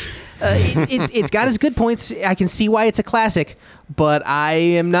tankers. It's got its good points. I can see why it's a classic, but I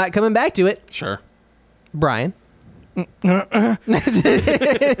am not coming back to it. Sure. Brian? I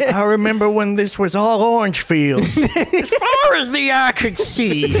remember when this was all orange fields. As far as the eye could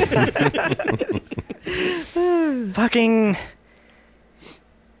see. Fucking...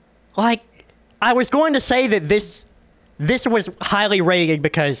 Like, I was going to say that this was highly rated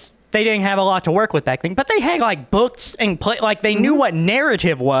because they didn't have a lot to work with back then, but they had, like, books and they knew what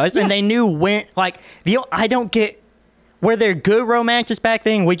narrative was, and they knew when, like, I don't get... Were there good romances back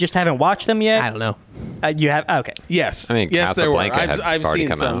then? We just haven't watched them yet. I don't know. You have okay. Yes, I mean, yes, there were. Casablanca I've already seen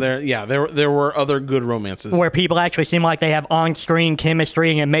come some. out. There were other good romances Where people actually seem like they have on-screen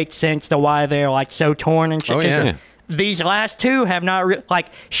chemistry, and it makes sense to why they're like so torn and shit. Oh, yeah. These last two have not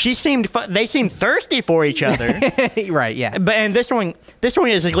they seemed thirsty for each other. Right. Yeah. But and this one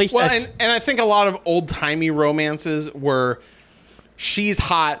is at least. Well, and I think a lot of old-timey romances where she's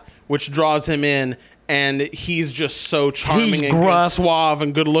hot, which draws him in. And he's just so charming and suave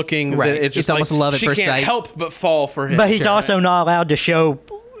and good looking that it's just almost love at first sight. She can't help but fall for him. But he's also not allowed to show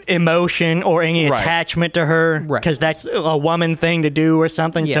emotion or any attachment to her because that's a woman thing to do or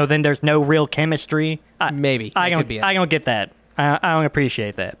something. Yeah. So then there's no real chemistry. Maybe I don't get that. I don't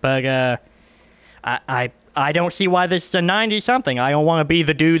appreciate that. But I don't see why this is a 90 something. I don't want to be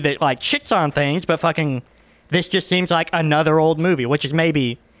the dude that like shits on things, but fucking this just seems like another old movie, which is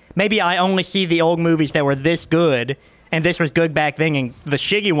maybe I only see the old movies that were this good and this was good back then, and the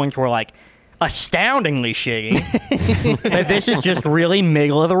shiggy ones were like astoundingly shiggy. But this is just really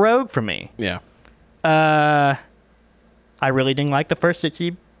middle of the road for me. Yeah. I really didn't like the first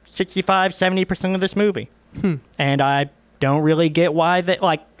 65-70% of this movie. And I don't really get why they,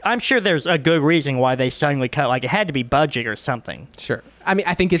 like, I'm sure there's a good reason why they suddenly cut, like, it had to be budget or something. Sure. I mean,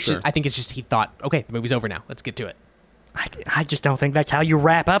 I think it's just he thought, okay, the movie's over now. Let's get to it. I just don't think that's how you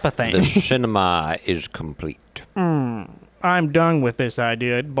wrap up a thing. The cinema is complete. I'm done with this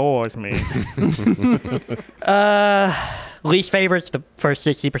idea. It bores me. Least favorite's the first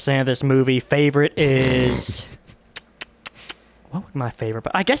 60% of this movie. Favorite is... What was my favorite?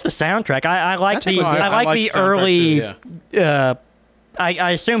 I guess the soundtrack. I like the early. Too, yeah.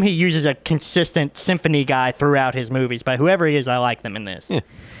 I assume he uses a consistent symphony guy throughout his movies, but whoever he is, I like them in this. Yeah.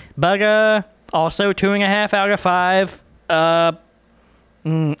 But also 2.5 out of 5.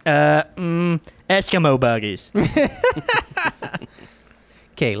 Eskimo buggies.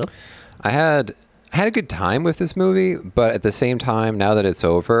 Caleb, I had a good time with this movie, but at the same time, now that it's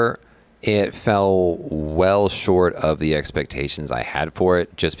over, it fell well short of the expectations I had for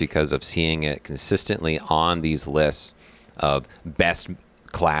it, just because of seeing it consistently on these lists of best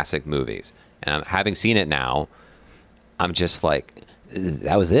classic movies. And having seen it now, I'm just like,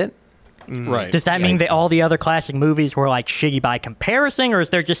 that was it? Right. Does that mean that all the other classic movies were like shitty by comparison, or is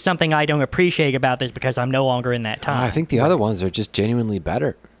there just something I don't appreciate about this because I'm no longer in that time? I think the other ones are just genuinely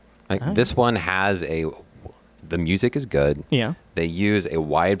better. Like this one has the music is good. Yeah. They use a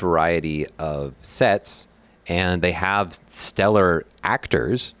wide variety of sets, and they have stellar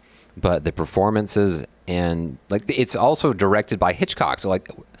actors, but the performances and like it's also directed by Hitchcock. So like,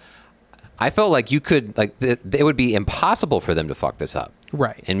 I felt like you could like it would be impossible for them to fuck this up.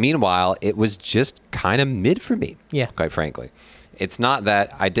 Right. And meanwhile, it was just kind of mid for me. Yeah. Quite frankly. It's not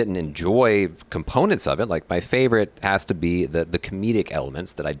that I didn't enjoy components of it. Like my favorite has to be the comedic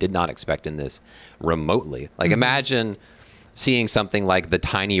elements that I did not expect in this remotely. Like imagine seeing something like the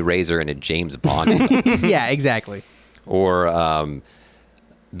tiny razor in a James Bond movie. Yeah, exactly. Or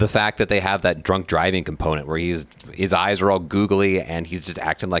the fact that they have that drunk driving component where his eyes are all googly and he's just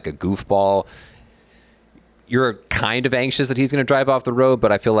acting like a goofball. You're kind of anxious that he's going to drive off the road,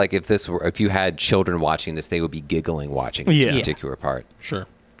 but I feel like if you had children watching this, they would be giggling watching this particular part. Sure.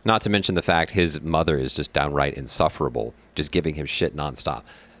 Not to mention the fact his mother is just downright insufferable, just giving him shit nonstop.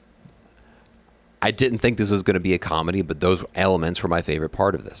 I didn't think this was going to be a comedy, but those elements were my favorite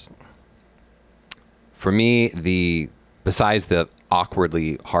part of this. For me, besides the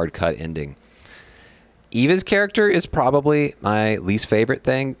awkwardly hard-cut ending, Eva's character is probably my least favorite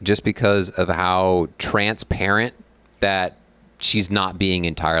thing, just because of how transparent that she's not being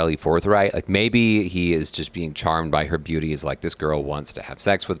entirely forthright. Like maybe he is just being charmed by her beauty. Is like, this girl wants to have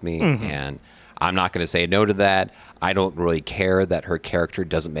sex with me, and I'm not going to say no to that. I don't really care that her character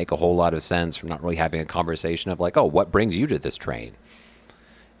doesn't make a whole lot of sense from not really having a conversation of like, oh, what brings you to this train?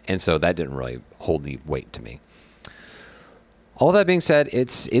 And so that didn't really hold the weight to me. All that being said,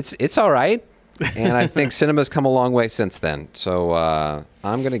 it's all right. And I think cinema's come a long way since then. So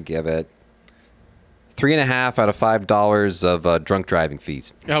I'm going to give it 3.5 out of $5 of drunk driving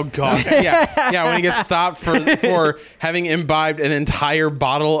fees. Oh, God. Yeah, when he gets stopped for having imbibed an entire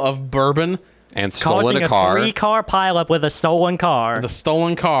bottle of bourbon. And stolen a car. Causing a 3-car pileup with a stolen car. The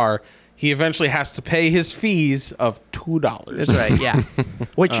stolen car. He eventually has to pay his fees of $2. That's right, yeah.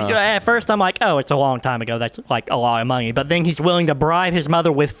 Which, at first, I'm like, oh, it's a long time ago. That's, like, a lot of money. But then he's willing to bribe his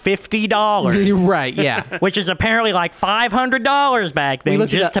mother with $50. Right, yeah. Which is apparently, like, $500 back then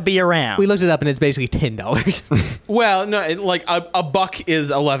just to be around. We looked it up, and it's basically $10. Well, no, like, a buck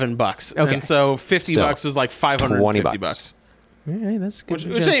is $11. Okay. And so $50 was like $550. Yeah, that's good.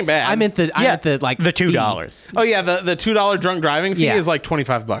 Which ain't bad. I meant the $2. Oh yeah, the $2 drunk driving fee is like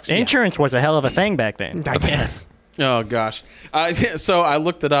 $25. Insurance was a hell of a thing back then. I guess. Oh gosh. So I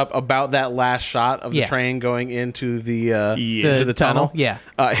looked it up about that last shot of the train going into the tunnel. Yeah.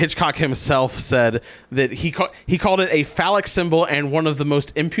 Hitchcock himself said that he called it a phallic symbol and one of the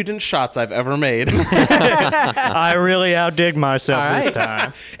most impudent shots I've ever made. I really outdid myself this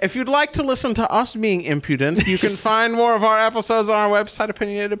time. If you'd like to listen to us being impudent, you can find more of our episodes on our website,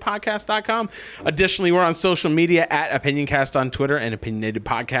 opinionatedpodcast.com. Additionally, we're on social media at OpinionCast on Twitter and Opinionated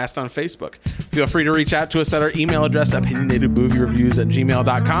Podcast on Facebook. Feel free to reach out to us at our email address,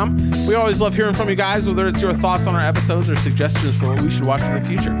 opinionatedmoviereviews@gmail.com. We always love hearing from you guys, whether it's your thoughts on our episodes or suggestions for what we should watch in the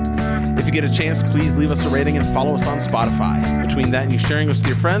future. If you get a chance, please leave us a rating and follow us on Spotify. Between that and you sharing us with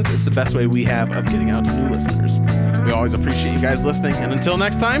your friends, it's the best way we have of getting out to new listeners. We always appreciate you guys listening, and until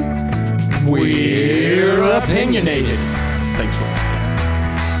next time, we're opinionated. Thanks for